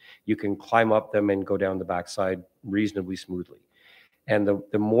of them. You can climb up them and go down the backside reasonably smoothly. And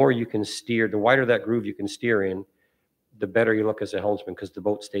the more you can steer, the wider that groove you can steer in, the better you look as a helmsman because the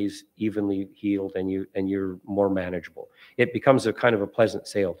boat stays evenly heeled and you're more manageable. It becomes a kind of a pleasant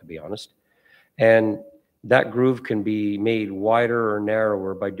sail, to be honest. And that groove can be made wider or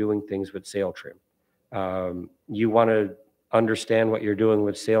narrower by doing things with sail trim. You want to understand what you're doing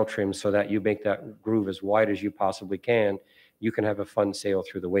with sail trim so that you make that groove as wide as you possibly can. You can have a fun sail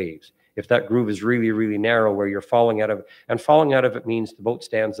through the waves. If that groove is really, really narrow where you're falling out of it, and falling out of it means the boat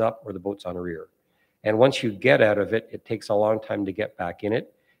stands up or the boat's on a rear. And once you get out of it, it takes a long time to get back in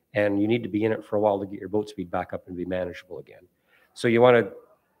it. And you need to be in it for a while to get your boat speed back up and be manageable again. So you want to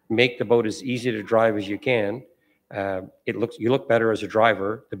make the boat as easy to drive as you can. You look better as a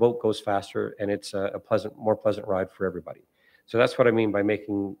driver, the boat goes faster, and it's a more pleasant ride for everybody. So that's what I mean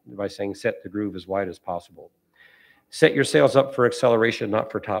by saying set the groove as wide as possible. Set your sails up for acceleration, not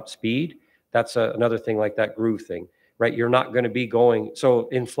for top speed. That's another thing like that groove thing, right? You're not going to be going, so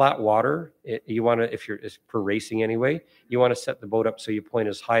in flat water, you want to, if you're for racing anyway, you want to set the boat up so you point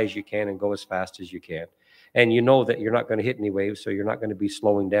as high as you can and go as fast as you can. And you know that you're not going to hit any waves, so you're not going to be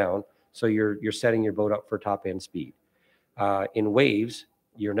slowing down. So you're setting your boat up for top end speed. In waves,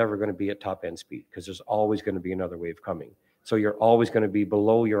 you're never going to be at top end speed because there's always going to be another wave coming. So you're always going to be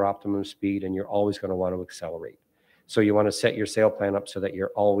below your optimum speed and you're always going to want to accelerate. So you want to set your sail plan up so that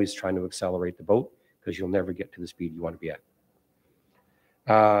you're always trying to accelerate the boat because you'll never get to the speed you want to be at.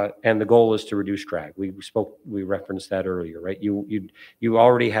 And the goal is to reduce drag. We referenced that earlier, right? You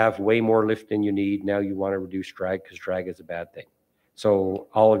already have way more lift than you need. Now you want to reduce drag because drag is a bad thing. So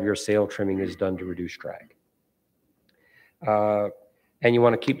all of your sail trimming is done to reduce drag. And you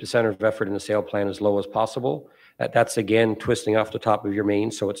want to keep the center of effort in the sail plan as low as possible. That's, again, twisting off the top of your main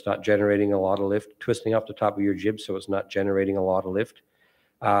so it's not generating a lot of lift, twisting off the top of your jib so it's not generating a lot of lift.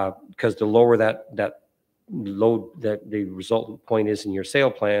 Because the lower that load that the resultant point is in your sail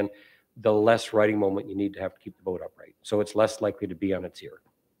plan, the less riding moment you need to have to keep the boat upright. So it's less likely to be on its ear.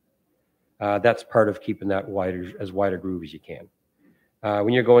 That's part of keeping that as wide a groove as you can.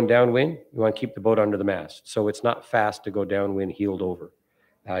 When you're going downwind, you want to keep the boat under the mast. So it's not fast to go downwind heeled over.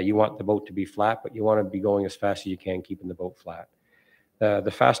 You want the boat to be flat, but you want to be going as fast as you can, keeping the boat flat.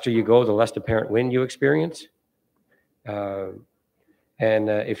 The faster you go, the less apparent wind you experience. If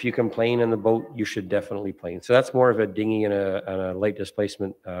you can plane in the boat, you should definitely plane. So that's more of a dinghy and a light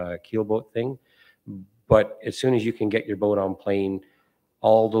displacement keelboat thing. But as soon as you can get your boat on plane,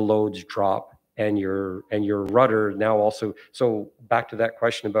 all the loads drop, and your rudder now also. So back to that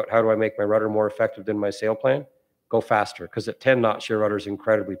question about how do I make my rudder more effective than my sail plan? Go faster, because at 10 knots, your rudder is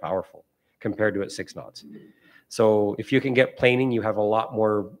incredibly powerful compared to at 6 knots. So if you can get planing, you have a lot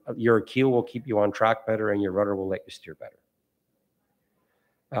more, your keel will keep you on track better and your rudder will let you steer better.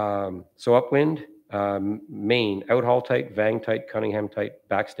 So upwind, main, outhaul tight, vang tight, Cunningham tight,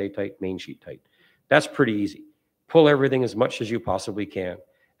 backstay tight, main sheet tight. That's pretty easy. Pull everything as much as you possibly can.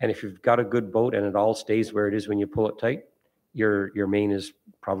 And if you've got a good boat and it all stays where it is when you pull it tight, your main is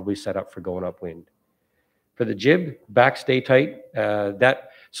probably set up for going upwind. For the jib, backstay tight.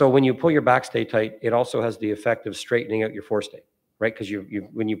 So when you pull your backstay tight, it also has the effect of straightening out your forestay, right? Because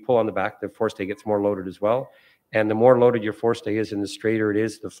when you pull on the back, the forestay gets more loaded as well. And the more loaded your forestay is and the straighter it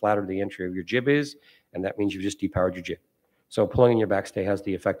is, the flatter the entry of your jib is. And that means you've just depowered your jib. So pulling in your backstay has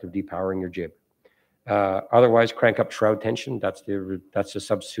the effect of depowering your jib. Otherwise, crank up shroud tension. That's the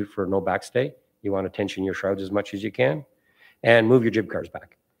substitute for no backstay. You want to tension your shrouds as much as you can. And move your jib cars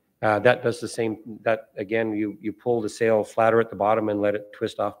back. That does the same. That again, you pull the sail flatter at the bottom and let it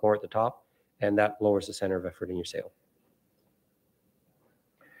twist off more at the top, and that lowers the center of effort in your sail.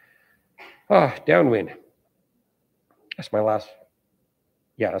 Downwind. That's my last.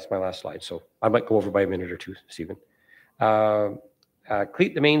 Yeah, that's my last slide. So I might go over by a minute or two, Stephen.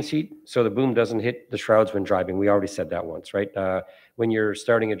 Cleat the main seat so the boom doesn't hit the shrouds when driving. We already said that once, right? When you're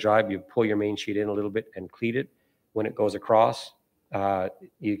starting a drive, you pull your main sheet in a little bit and cleat it. When it goes across,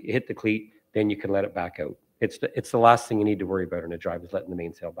 you hit the cleat, then you can let it back out. It's the last thing you need to worry about in a drive is letting the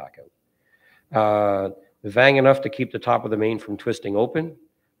mainsail back out. Vang enough to keep the top of the main from twisting open.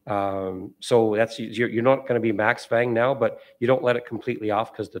 So that's you're not going to be max vang now, but you don't let it completely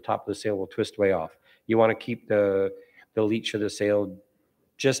off because the top of the sail will twist way off. You want to keep the leach of the sail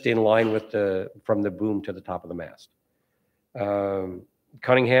just in line with from the boom to the top of the mast.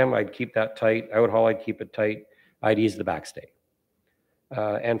 Cunningham, I'd keep that tight. Outhaul, I'd keep it tight. I'd ease the backstay.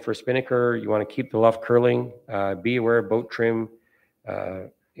 And for spinnaker, you want to keep the luff curling. Be aware of boat trim.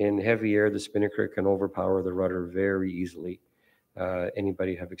 In heavy air, the spinnaker can overpower the rudder very easily.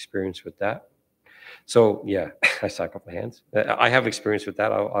 Anybody have experience with that? So yeah, I sack up my hands. I have experience with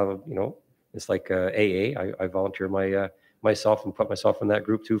that. I'll it's like AA. I volunteer myself and put myself in that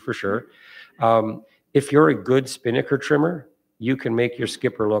group too, for sure. If you're a good spinnaker trimmer, you can make your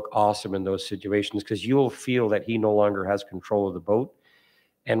skipper look awesome in those situations because you'll feel that he no longer has control of the boat.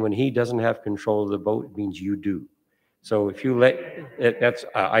 And when he doesn't have control of the boat, it means you do. So if you let it,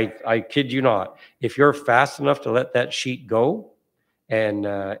 I kid you not, if you're fast enough to let that sheet go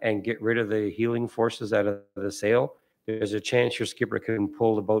and get rid of the heeling forces out of the sail, there's a chance your skipper can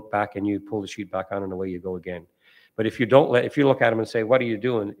pull the boat back and you pull the sheet back on and away you go again. But if you look at him and say, "What are you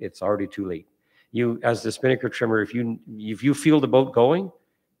doing?" It's already too late. You, as the spinnaker trimmer, if you feel the boat going,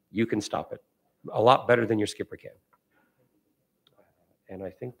 you can stop it a lot better than your skipper can. And I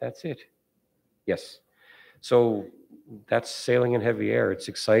think that's it. Yes. So that's sailing in heavy air. It's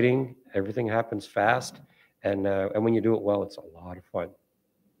exciting. Everything happens fast. And when you do it well, it's a lot of fun.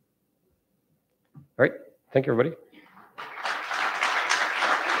 All right. Thank you, everybody.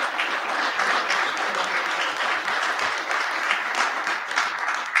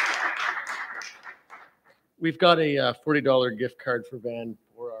 We've got a $40 gift card for Van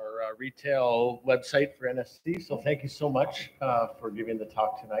for our retail website for NSC. So thank you so much for giving the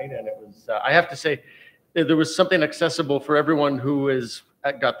talk tonight. And it was, I have to say, there was something accessible for everyone who has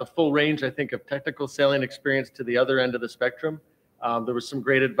got the full range, I think, of technical sailing experience to the other end of the spectrum. There was some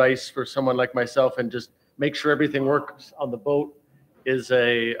great advice for someone like myself, and just make sure everything works on the boat is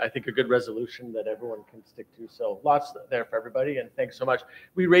I think a good resolution that everyone can stick to. So lots there for everybody, and thanks so much.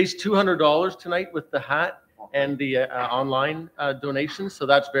 We raised $200 tonight with the hat and the online donations, so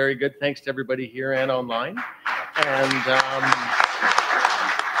that's very good. Thanks to everybody here and online. And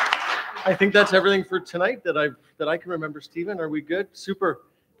I think that's everything for tonight that I can remember. Stephen, are we good? Super.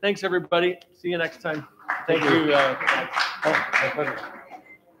 Thanks, everybody. See you next time. Thank you. Oh, my pleasure.